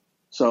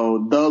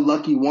 So the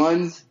Lucky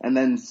Ones and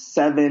then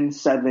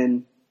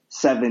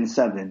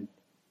 7777.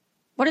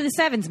 What do the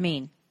sevens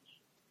mean?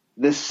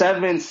 The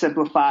 7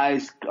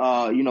 simplifies,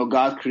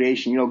 God's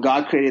creation.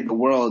 God created the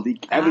world.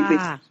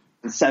 Everything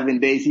in 7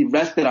 days. He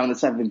rested on the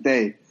 7th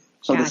day.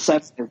 So the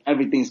 7th,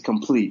 everything's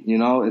complete.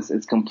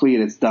 It's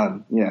complete. It's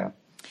done. Yeah.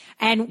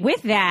 And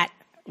with that,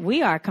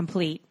 we are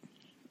complete.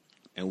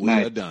 And we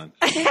are done.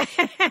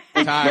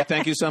 Taiye,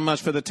 thank you so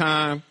much for the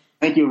time.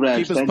 Thank you,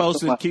 Reg. Keep us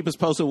posted. Keep us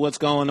posted what's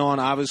going on.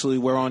 Obviously,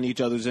 we're on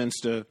each other's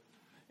Insta.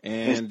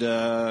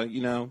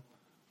 And,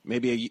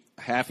 maybe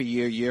half a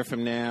year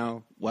from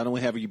now, why don't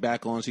we have you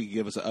back on so you can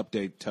give us an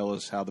update, tell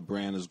us how the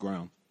brand has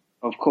grown.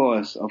 Of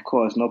course.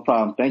 No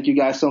problem. Thank you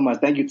guys so much.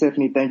 Thank you,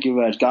 Tiffany. Thank you,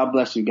 Reg. God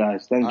bless you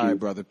guys. Thank you. All right,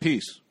 brother.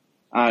 Peace.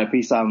 All right.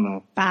 Peace out,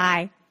 man.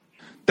 Bye.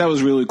 That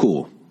was really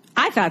cool.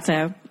 I thought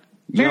so.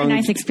 Very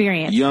nice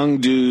experience.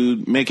 Young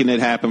dude making it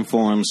happen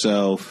for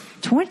himself.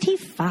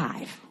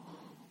 25.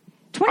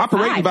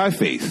 Operating by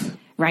faith.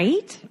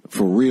 Right?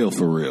 For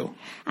real.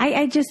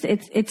 I just,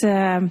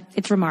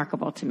 it's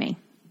remarkable to me.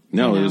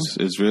 No, it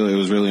was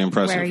really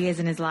impressive. Where he is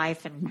in his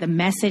life and the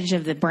message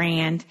of the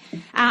brand.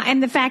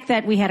 And the fact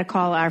that we had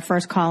our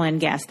first call-in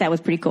guest. That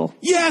was pretty cool.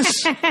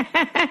 Yes!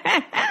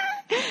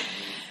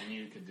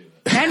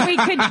 And we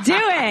could do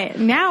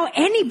it. Now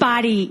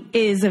anybody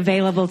is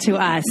available to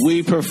us.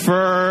 We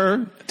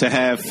prefer to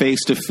have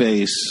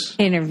face-to-face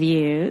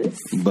interviews.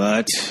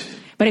 But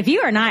if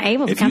you are not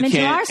able to come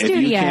into our studio.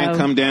 If you can't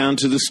come down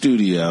to the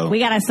studio. We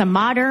got some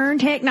modern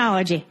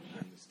technology.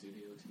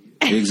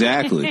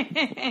 Exactly.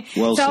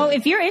 Well so said.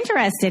 if you're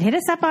interested, hit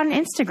us up on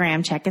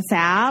Instagram. Check us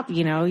out.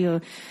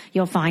 You'll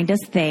find us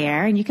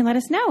there, and you can let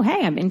us know.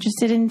 Hey, I'm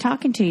interested in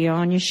talking to you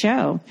on your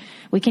show.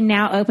 We can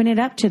now open it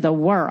up to the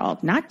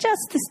world, not just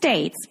the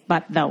States,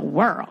 but the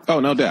world.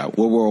 Oh, no doubt.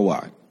 We're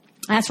worldwide.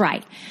 That's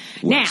right.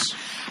 Now,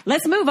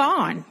 let's move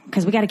on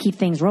because we got to keep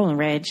things rolling,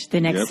 Reg. The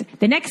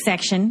next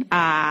section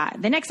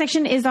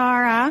is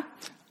our.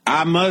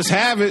 I must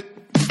have it.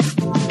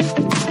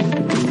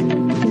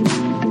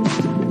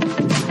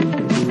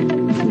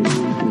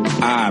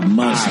 I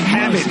must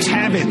have it.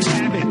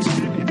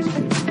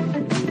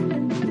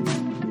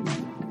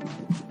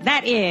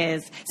 That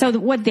is, so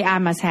what the I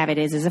must have it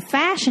is a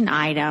fashion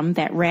item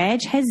that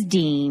Reg has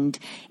deemed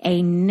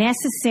a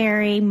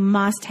necessary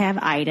must-have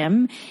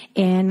item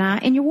in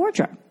your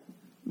wardrobe,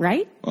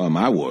 right?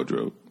 My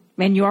wardrobe.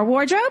 In your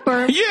wardrobe,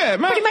 or pretty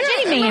much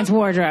any man's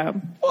wardrobe?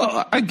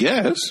 Well, I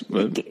guess,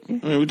 but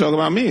we talk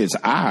about me. It's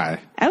I.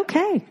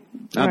 Okay.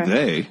 Not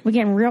they. We're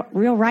getting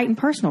real right and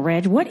personal,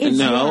 Reg. What is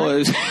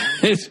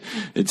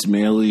it's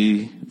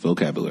mainly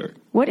vocabulary.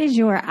 What is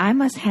your I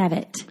must have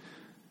it?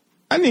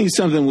 I need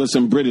something with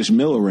some British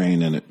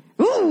Millerain in it.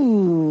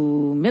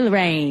 Ooh,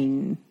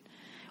 Millerain.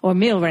 Or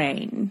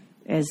Millerain,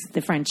 as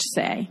the French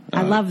say.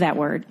 I love that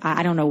word.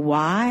 I don't know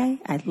why.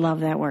 I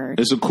love that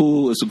word. It's a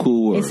cool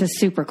word. It's a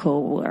super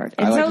cool word.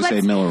 And I like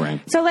to say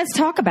Millerain. So let's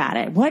talk about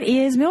it. What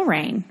is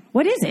Millerain?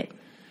 What is it?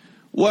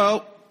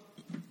 Well,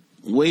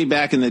 way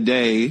back in the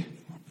day,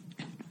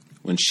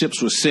 when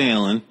ships were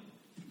sailing,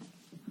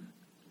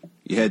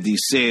 you had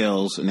these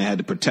sails, and they had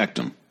to protect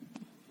them.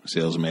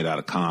 Sails are made out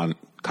of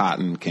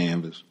cotton,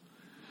 canvas.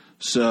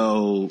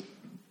 So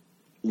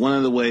one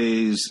of the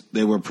ways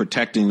they were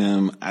protecting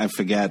them, I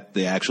forgot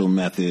the actual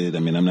method. I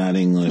mean, I'm not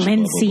English.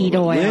 Linseed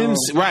oil.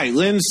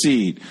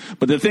 Linseed.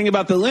 But the thing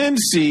about the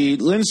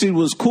linseed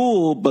was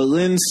cool, but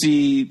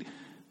linseed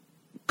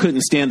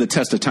couldn't stand the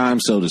test of time,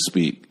 so to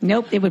speak.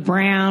 Nope, it would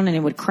brown and it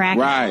would crack.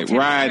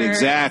 Right,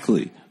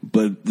 exactly.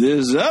 But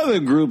this other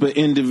group of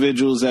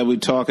individuals that we're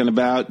talking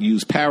about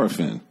use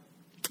paraffin.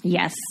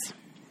 Yes.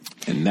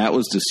 And that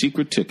was the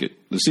secret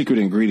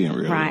ingredient,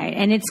 really. Right.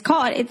 And it's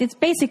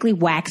basically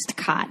waxed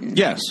cotton.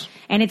 Yes.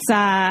 And it's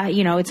a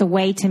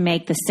way to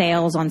make the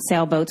sails on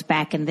sailboats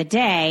back in the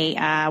day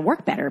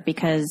work better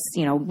because,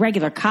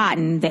 regular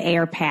cotton, the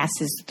air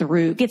passes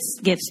through,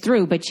 gets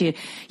through, but you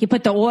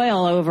put the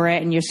oil over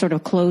it and you're sort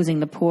of closing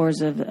the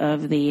pores of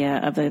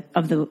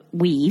the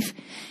weave,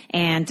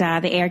 and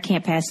the air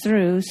can't pass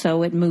through,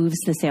 so it moves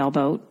the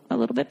sailboat a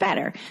little bit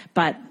better.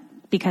 But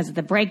because of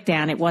the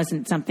breakdown, it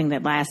wasn't something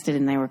that lasted,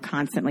 and they were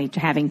constantly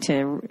having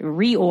to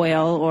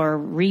re-oil or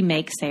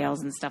remake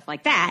sails and stuff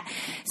like that.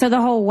 So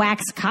the whole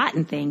waxed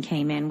cotton thing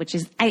came in, which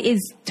is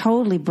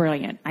totally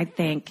brilliant. I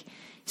think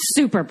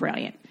super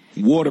brilliant.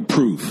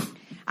 Waterproof.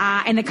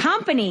 And the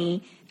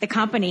company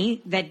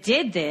that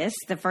did this,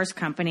 the first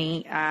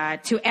company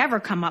to ever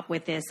come up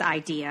with this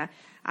idea,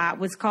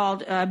 was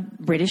called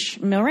British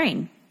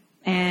Millerain,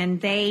 and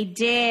they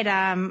did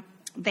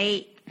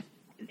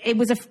It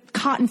was a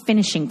cotton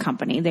finishing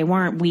company. They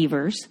weren't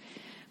weavers,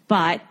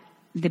 but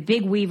the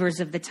big weavers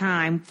of the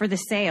time for the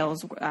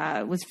sails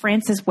was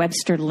Francis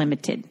Webster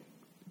Limited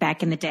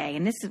back in the day.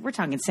 And we're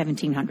talking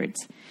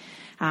 1700s.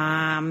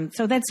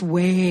 So that's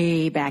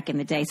way back in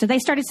the day. So they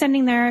started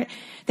sending their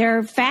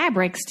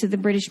fabrics to the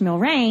British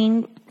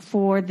Millerain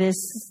for this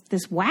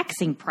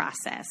waxing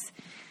process.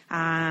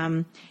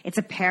 It's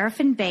a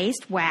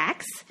paraffin-based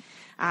wax.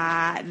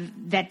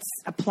 That's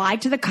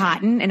applied to the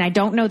cotton, and I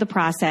don't know the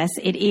process.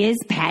 It is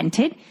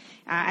patented.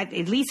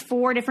 At least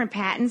 4 different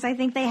patents I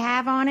think they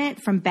have on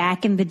it from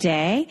back in the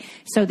day,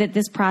 so that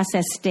this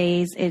process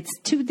it's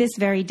to this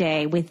very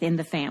day within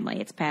the family.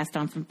 It's passed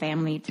on from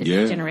family to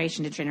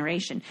generation to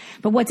generation.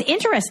 But what's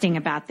interesting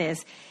about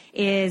this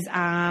is in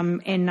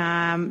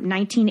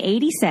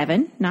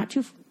 1987, not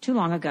too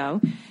long ago,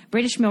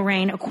 British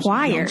Millerain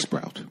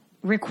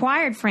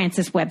required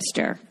Francis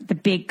Webster, the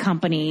big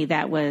company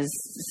that was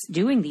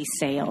doing these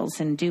sales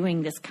and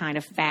doing this kind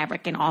of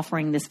fabric and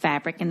offering this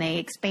fabric, and they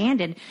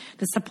expanded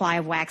the supply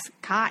of waxed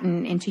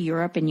cotton into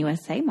Europe and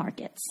USA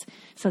markets.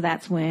 So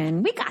that's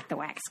when we got the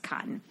waxed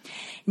cotton.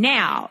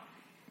 Now,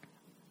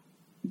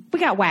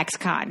 we got waxed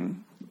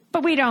cotton,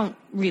 but we don't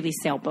really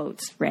sell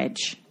boats, Reg.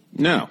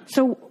 No.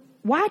 So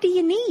why do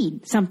you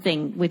need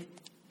something with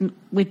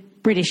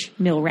British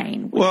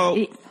Millerain?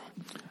 Well,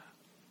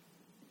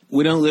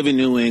 we don't live in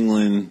New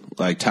England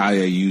like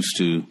Taiye used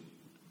to,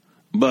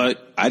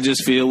 but I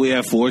just feel we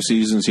have 4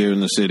 seasons here in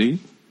the city,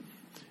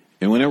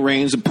 and when it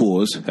rains, it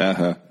pours.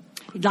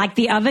 Like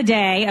the other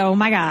day, oh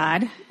my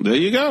God. There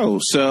you go.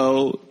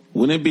 So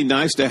wouldn't it be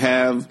nice to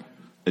have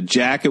a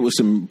jacket with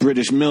some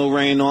British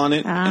Millerain on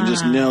it and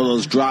just know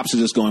those drops are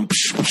just going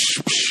psh,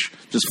 psh, psh,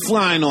 just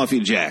flying off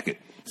your jacket?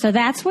 So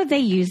that's what they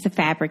use the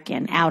fabric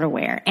in,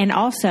 outerwear. And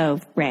also,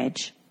 Reg,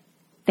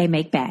 they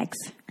make bags.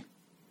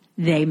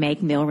 They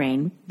make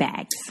Millerain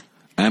bags.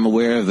 I'm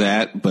aware of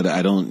that, but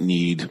I don't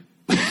need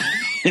any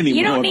more bags.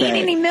 You don't need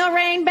any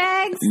Millerain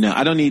bags? No,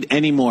 I don't need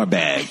any more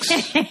bags.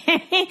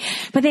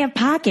 But they have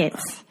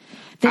pockets.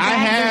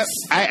 I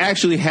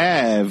actually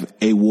have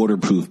a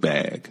waterproof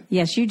bag.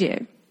 Yes, you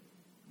do.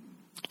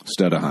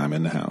 Stutterheim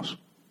in the house.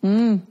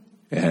 It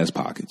has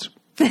pockets.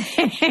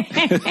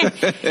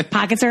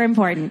 Pockets are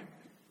important.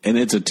 And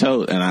it's a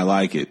tote, and I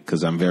like it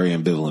because I'm very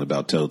ambivalent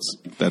about totes.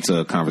 That's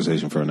a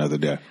conversation for another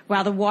day.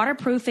 Well, the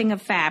waterproofing of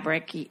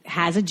fabric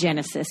has a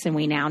genesis, and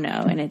we now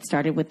know. And it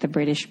started with the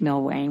British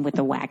Millerain with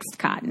the waxed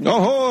cotton.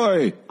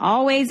 Ahoy!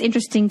 Always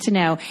interesting to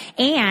know.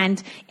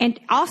 And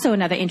also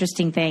another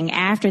interesting thing,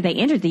 after they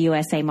entered the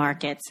USA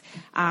markets,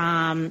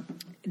 they're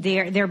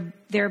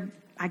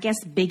I guess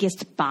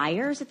biggest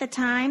buyers at the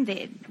time,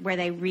 where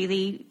they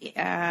really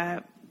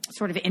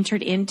sort of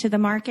entered into the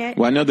market.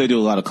 Well, I know they do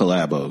a lot of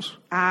collabos.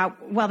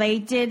 Well, they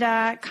did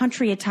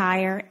country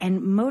attire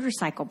and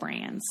motorcycle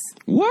brands.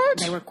 What?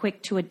 They were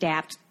quick to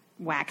adapt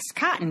waxed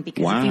cotton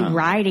because if you're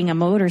riding a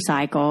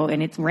motorcycle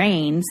and it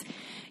rains,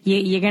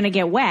 you're going to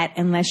get wet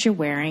unless you're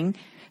wearing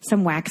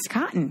some waxed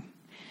cotton.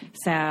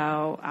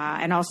 So,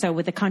 and also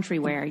with the country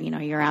wear,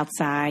 you're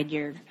outside,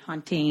 you're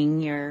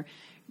hunting, you're,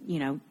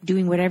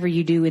 doing whatever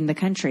you do in the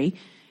country,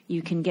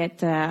 you can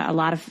get a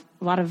lot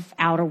of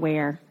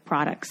outerwear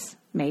products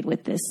made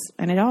with this.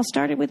 And it all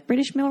started with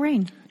British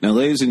Millerain. Now,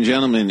 ladies and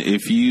gentlemen,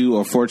 if you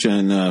are fortunate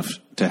enough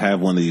to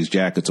have one of these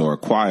jackets or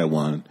acquire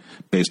one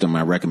based on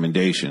my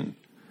recommendation,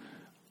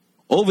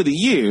 over the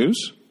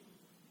years,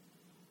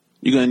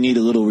 you're going to need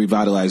a little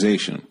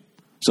revitalization.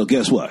 So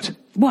guess what?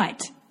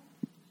 What?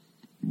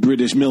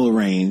 British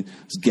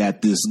Millerain's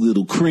got this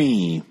little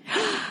cream.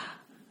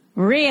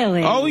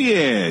 Really? Oh,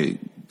 yeah.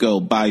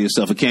 Go buy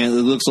yourself a can.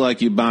 It looks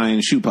like you're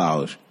buying shoe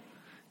polish.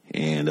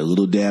 And a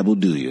little dab will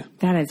do you.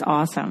 That is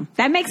awesome.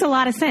 That makes a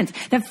lot of sense.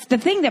 The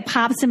thing that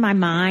pops in my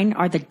mind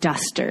are the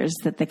dusters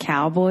that the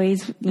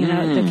cowboys,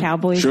 the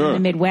cowboys in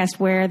the Midwest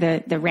wear,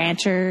 the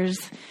ranchers.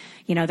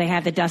 They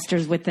have the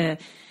dusters with the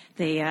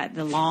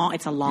long.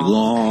 It's a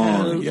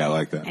long coat. Yeah, I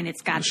like that. And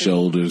it's got the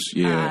shoulders.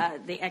 Yeah,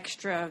 the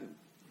extra.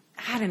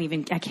 I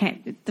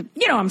can't.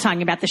 You know what I'm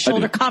talking about, the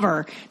shoulder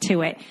cover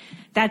to it.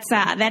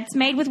 That's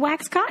made with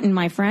waxed cotton,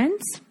 my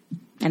friends.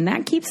 And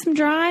that keeps them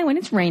dry when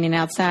it's raining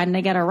outside and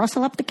they got to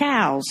rustle up the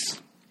cows.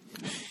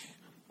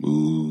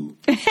 Ooh.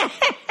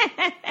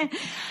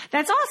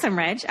 That's awesome,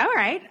 Reg. All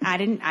right.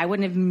 I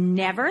wouldn't have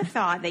never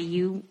thought that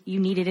you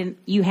needed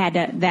you had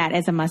that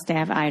as a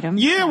must-have item.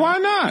 Yeah, why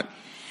not?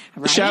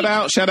 Right? Shout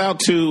out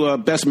to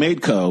Best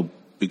Made Co.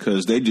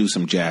 because they do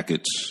some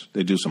jackets.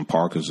 They do some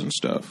parkas and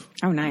stuff.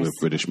 Oh, nice. With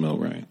British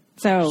Millerain.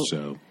 So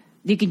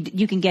you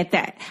can get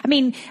that. I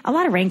mean, a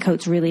lot of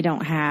raincoats really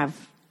don't have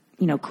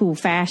cool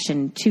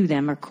fashion to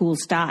them or cool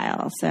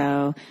style.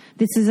 So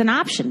this is an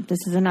option. This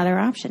is another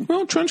option.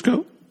 Well, trench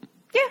coat.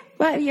 Yeah.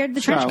 Well,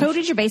 the trench coat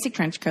is your basic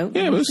trench coat.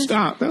 Yeah, but it's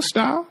style. That's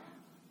style.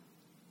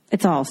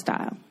 It's all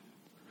style.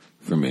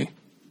 For me.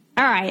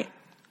 All right.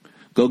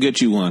 Go get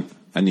you one.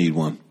 I need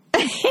one.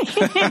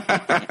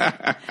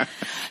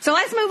 So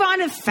let's move on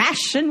to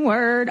fashion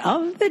word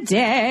of the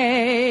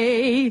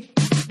day.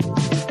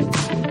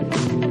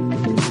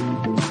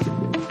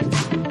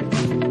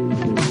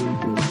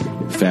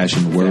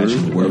 Fashion word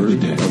of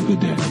the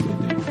day.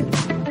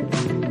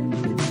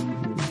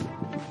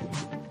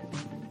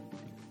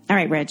 All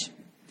right, Reg.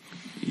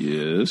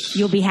 Yes.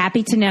 You'll be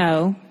happy to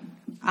know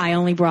I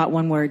only brought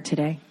one word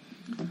today.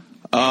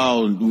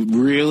 Oh,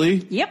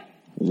 really? Yep.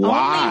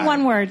 Why? Only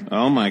one word.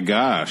 Oh, my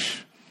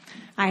gosh.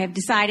 I have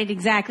decided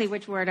exactly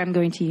which word I'm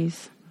going to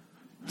use.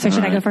 So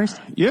should I go first?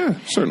 Yeah,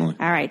 certainly.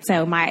 All right.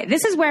 So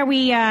this is where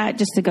we,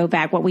 just to go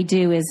back, what we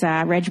do is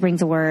Reg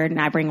brings a word and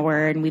I bring a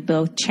word and we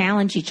both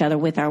challenge each other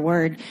with our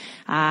word,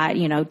 hey, do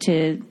you know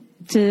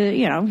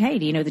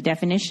the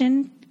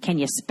definition? Can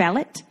you spell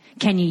it?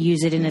 Can you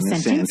use it in a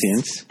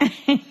sentence?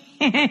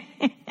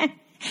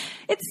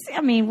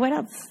 What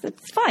else?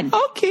 It's fun.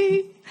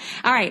 Okay.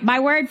 All right. My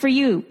word for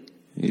you.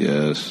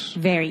 Yes.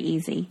 Very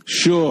easy.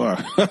 Sure.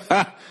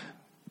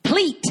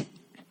 Pleat.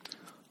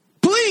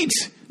 Pleat.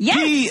 Yes.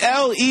 Pleat.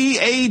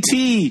 Ding, ding,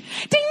 ding, ding,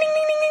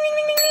 ding, ding,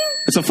 ding, ding.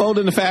 It's a fold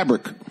in the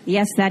fabric.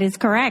 Yes, that is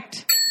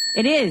correct.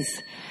 It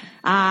is.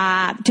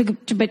 But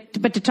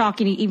to talk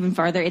even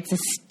further, it's a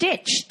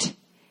stitched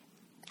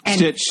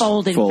and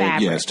folded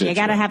fabric. Yeah, stitch, you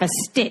got to have a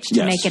stitch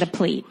to make it a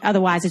pleat.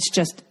 Otherwise, it's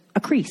just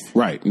a crease.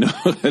 Right. No,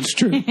 that's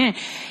true.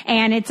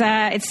 And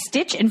it's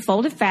stitch and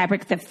folded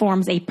fabric that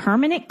forms a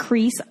permanent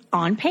crease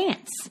on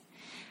pants.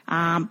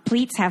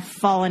 Pleats have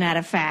fallen out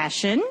of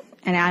fashion.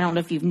 And I don't know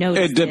if you've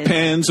noticed. It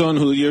depends on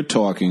who you're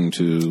talking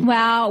to.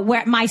 Well,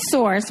 my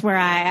source, where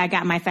I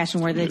got my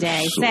fashion word of the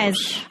day, says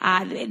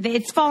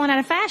it's fallen out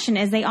of fashion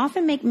as they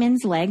often make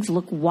men's legs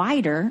look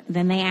wider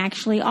than they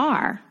actually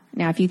are.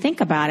 Now, if you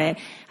think about it,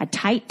 a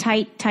tight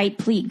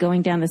pleat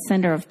going down the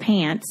center of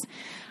pants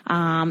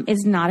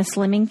is not a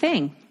slimming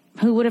thing.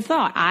 Who would have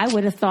thought? I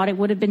would have thought it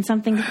would have been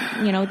something,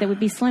 that would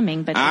be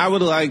slimming. But I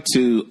would like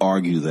to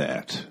argue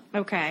that.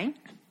 Okay.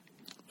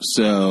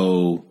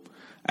 So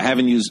I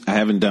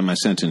haven't done my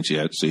sentence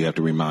yet, so you have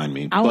to remind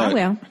me. Oh, I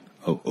will.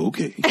 Oh,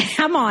 okay.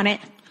 I'm on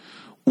it.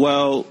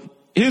 Well,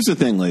 here's the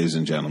thing, ladies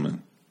and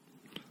gentlemen.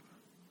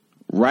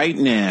 Right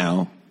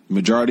now,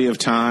 majority of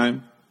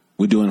time,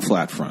 we're doing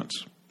flat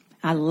fronts.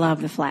 I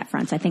love the flat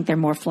fronts. I think they're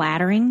more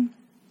flattering.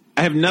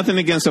 I have nothing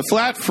against a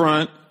flat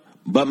front,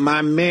 but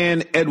my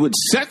man Edward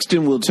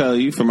Sexton will tell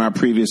you from our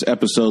previous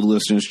episode,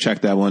 listeners,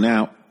 check that one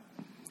out.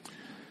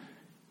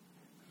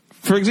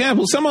 For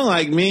example, someone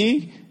like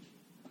me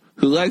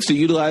who likes to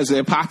utilize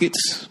their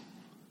pockets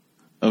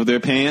of their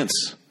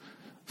pants,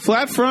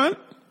 flat front,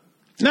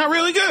 not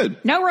really good.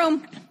 No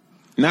room.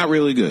 Not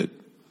really good.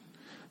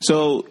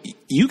 So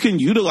you can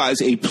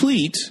utilize a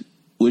pleat,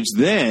 which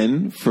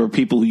then, for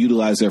people who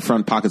utilize their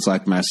front pockets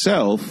like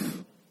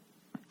myself,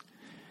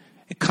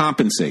 it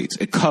compensates.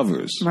 It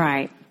covers.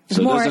 Right.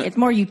 It's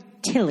more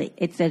utility.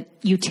 It's a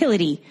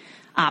utility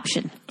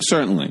option.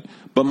 Certainly.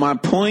 But my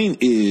point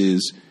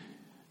is,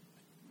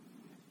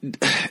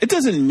 it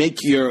doesn't make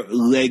your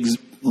legs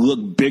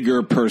look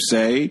bigger per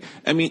se.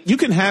 I mean, you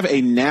can have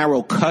a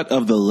narrow cut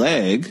of the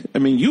leg. I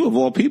mean, you of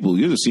all people,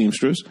 you're the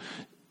seamstress.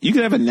 You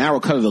can have a narrow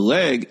cut of the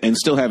leg and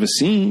still have a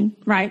seam.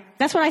 Right.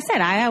 That's what I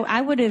said. I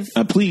would have...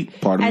 A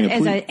pleat, pardon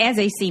me. As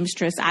a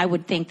seamstress, I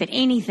would think that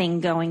anything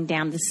going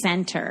down the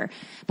center.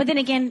 But then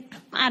again,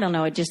 I don't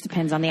know. It just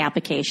depends on the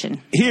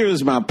application.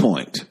 Here's my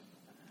point.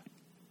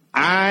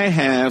 I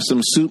have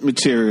some suit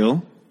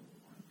material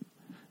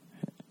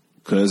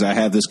because I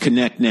have this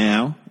Connect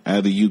now out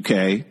of the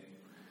UK.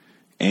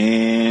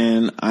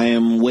 And I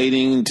am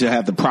waiting to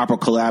have the proper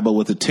collabo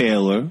with a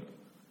tailor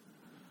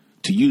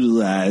to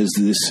utilize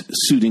this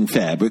suiting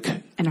fabric.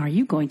 And are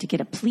you going to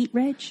get a pleat,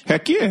 Reg?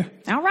 Heck yeah.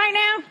 All right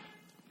now.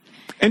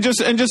 And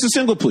just a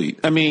single pleat.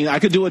 I mean, I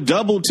could do a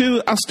double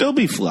too. I'll still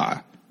be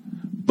fly.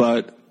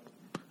 But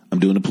I'm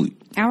doing a pleat.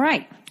 All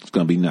right. It's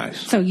going to be nice.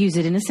 So use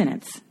it in a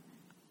sentence.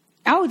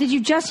 Oh, did you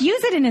just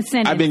use it in a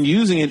sentence? I've been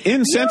using it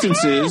in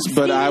sentences,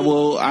 but I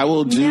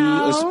will do...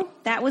 No,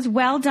 that was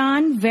well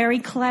done. Very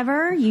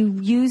clever. You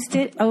used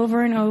it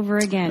over and over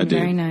again. I did.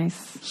 Very nice.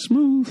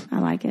 Smooth. I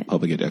like it.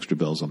 Hope I get extra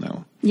bells on that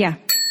one. Yeah.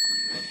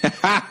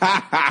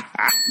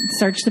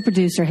 Search the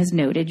producer has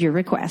noted your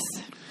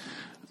request.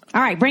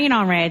 All right, bring it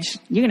on, Reg.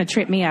 You're going to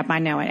trip me up. I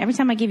know it. Every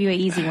time I give you an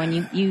easy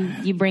one,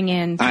 you bring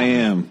in... I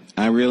am.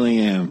 I really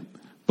am.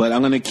 But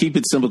I'm going to keep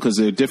it simple because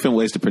there are different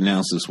ways to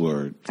pronounce this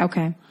word.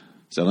 Okay.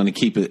 So I'm going to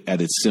keep it at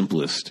its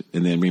simplest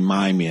and then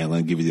remind me I'm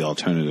going to give you the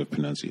alternative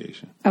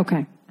pronunciation.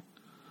 Okay.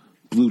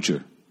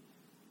 Blucher.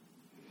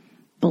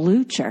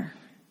 Blucher.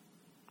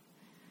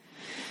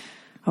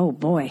 Oh,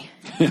 boy.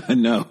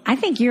 No. I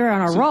think you're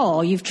on a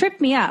roll. You've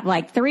tripped me up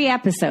like 3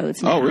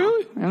 episodes now. Oh,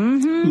 really?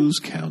 Mm-hmm. Who's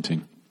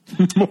counting?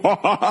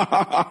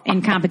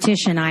 In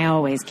competition, I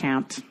always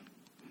count.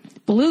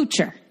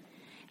 Blucher.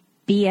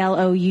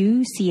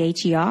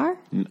 Bloucher?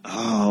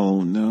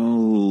 Oh,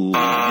 no.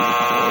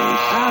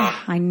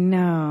 Oh, I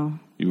know.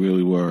 You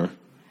really were.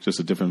 Just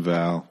a different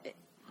vowel.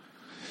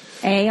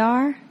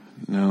 AR?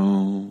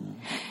 No.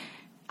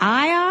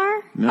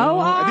 IR? No.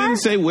 OR? I didn't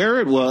say where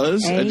it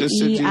was. I just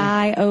said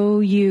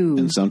AEIOU.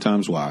 And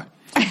sometimes why.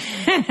 All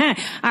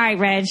right,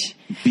 Reg.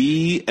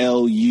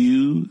 BLUCHER.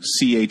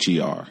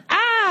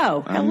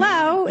 Oh,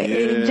 hello.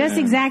 Yeah. Just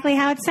exactly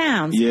how it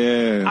sounds.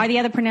 Yeah. Are the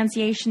other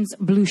pronunciations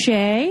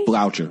Blucher?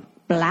 Bloucher.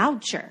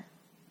 Bloucher.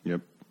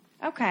 Yep.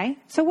 Okay.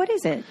 So what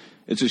is it?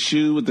 It's a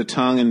shoe with the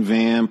tongue and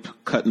vamp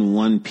cut in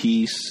one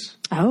piece.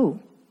 Oh.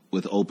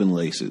 With open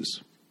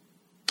laces.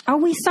 Oh,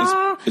 we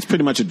saw... It's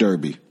pretty much a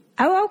derby.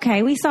 Oh,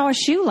 okay. We saw a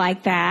shoe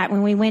like that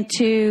when we went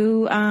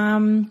to...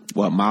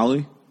 What,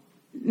 Molly?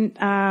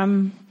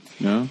 No?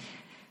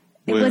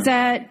 It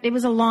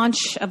was a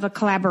launch of a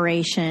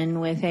collaboration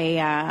with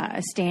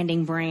a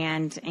standing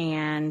brand,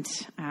 and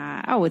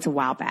it's a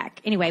while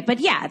back. Anyway, but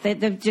yeah,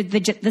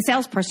 the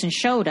salesperson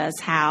showed us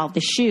how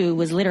the shoe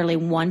was literally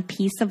one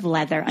piece of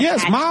leather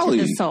attached to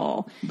the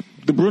sole.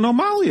 The Bruno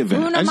Molly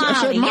event. I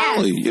said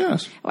Molly,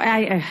 yes.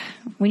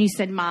 When you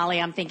said Molly,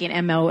 I'm thinking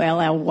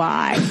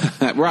MOLLY.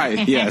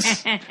 Right,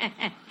 yes.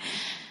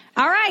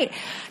 All right.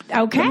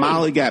 Okay. The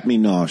Molly got me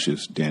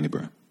nauseous, Danny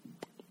Brown.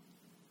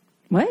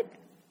 What?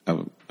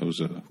 It was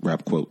a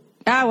rap quote.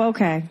 Oh,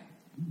 okay.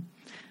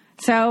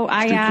 So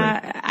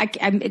I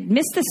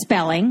missed the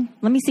spelling.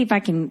 Let me see if I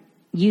can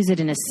use it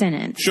in a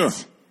sentence. Sure.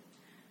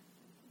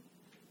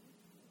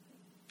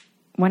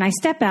 When I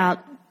step out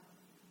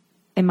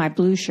in my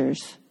bluchers,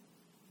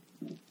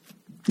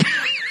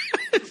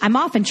 I'm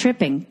often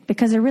tripping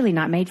because they're really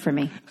not made for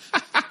me.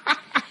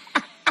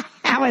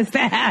 How was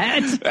that?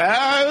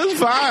 It was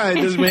fine.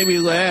 Just made me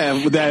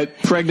laugh with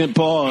that pregnant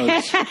pause.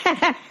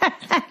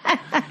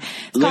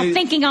 It's called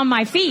thinking on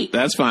my feet.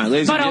 That's fine.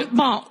 Ladies,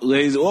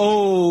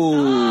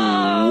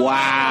 Oh.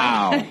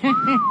 Wow.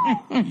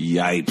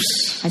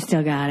 Yipes. I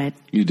still got it.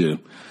 You do.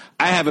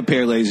 I have a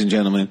pair, ladies and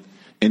gentlemen,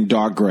 in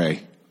dark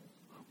gray.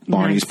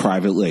 Barney's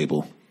private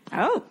label.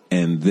 Oh.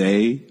 And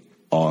they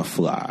are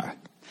fly.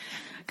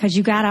 Because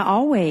you got to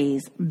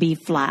always be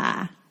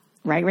fly.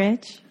 Right,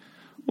 Rich?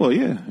 Well,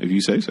 yeah, if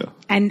you say so.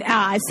 And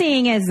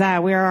seeing as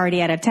we're already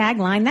at a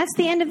tagline, that's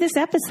the end of this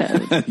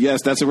episode.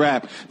 Yes, that's a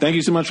wrap. Thank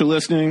you so much for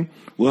listening.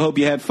 We hope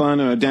you had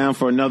fun or are down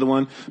for another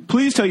one.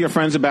 Please tell your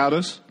friends about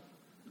us.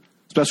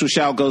 Special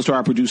shout goes to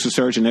our producer,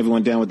 Serge, and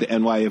everyone down with the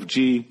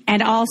NYFG.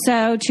 And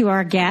also to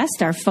our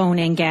guest, our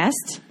phone-in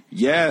guest.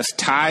 Yes,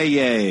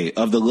 Taiye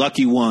of the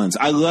Lucky Ones.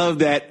 I love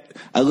that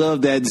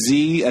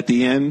Z at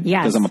the end.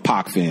 Yes. Because I'm a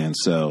Pac fan,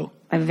 so.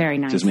 Very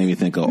nice. Just made me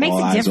think of Makes all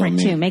it eyes different,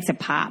 on me. too. Makes it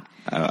pop.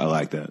 I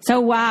like that.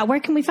 So where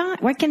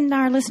can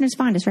our listeners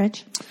find us, Reg?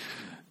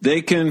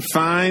 They can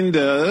find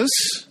us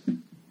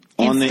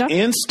on the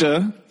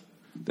Insta.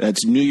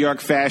 That's New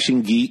York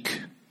Fashion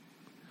Geek.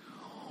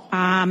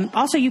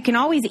 Also, you can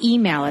always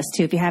email us,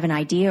 too, if you have an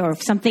idea or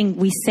if something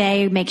we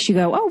say makes you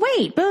go, oh,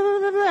 wait, blah, blah,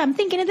 blah, blah, I'm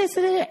thinking of this.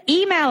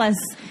 Email us.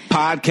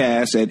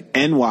 Podcast at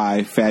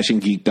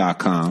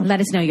nyfashiongeek.com.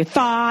 Let us know your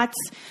thoughts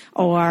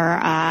or,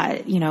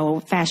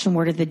 fashion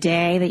word of the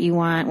day that you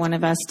want one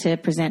of us to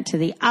present to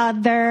the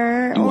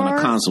other. You want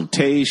a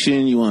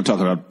consultation. You want to talk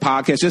about a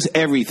podcast. Just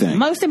everything.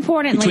 Most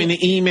importantly. Between the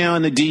email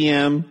and the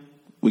DM,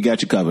 we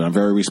got you covered. I'm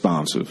very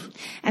responsive.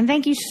 And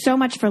thank you so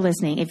much for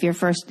listening. If you're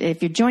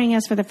joining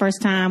us for the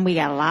first time, we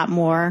got a lot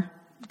more.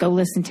 Go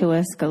listen to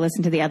us. Go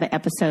listen to the other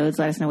episodes.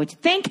 Let us know what you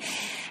think.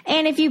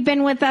 And if you've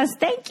been with us,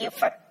 thank you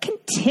for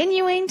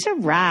continuing to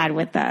ride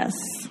with us.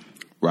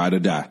 Ride or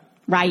die.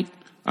 Right.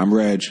 I'm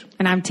Reg.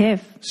 And I'm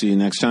Tiff. See you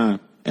next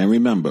time. And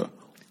remember,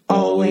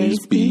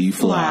 always be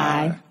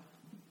fly.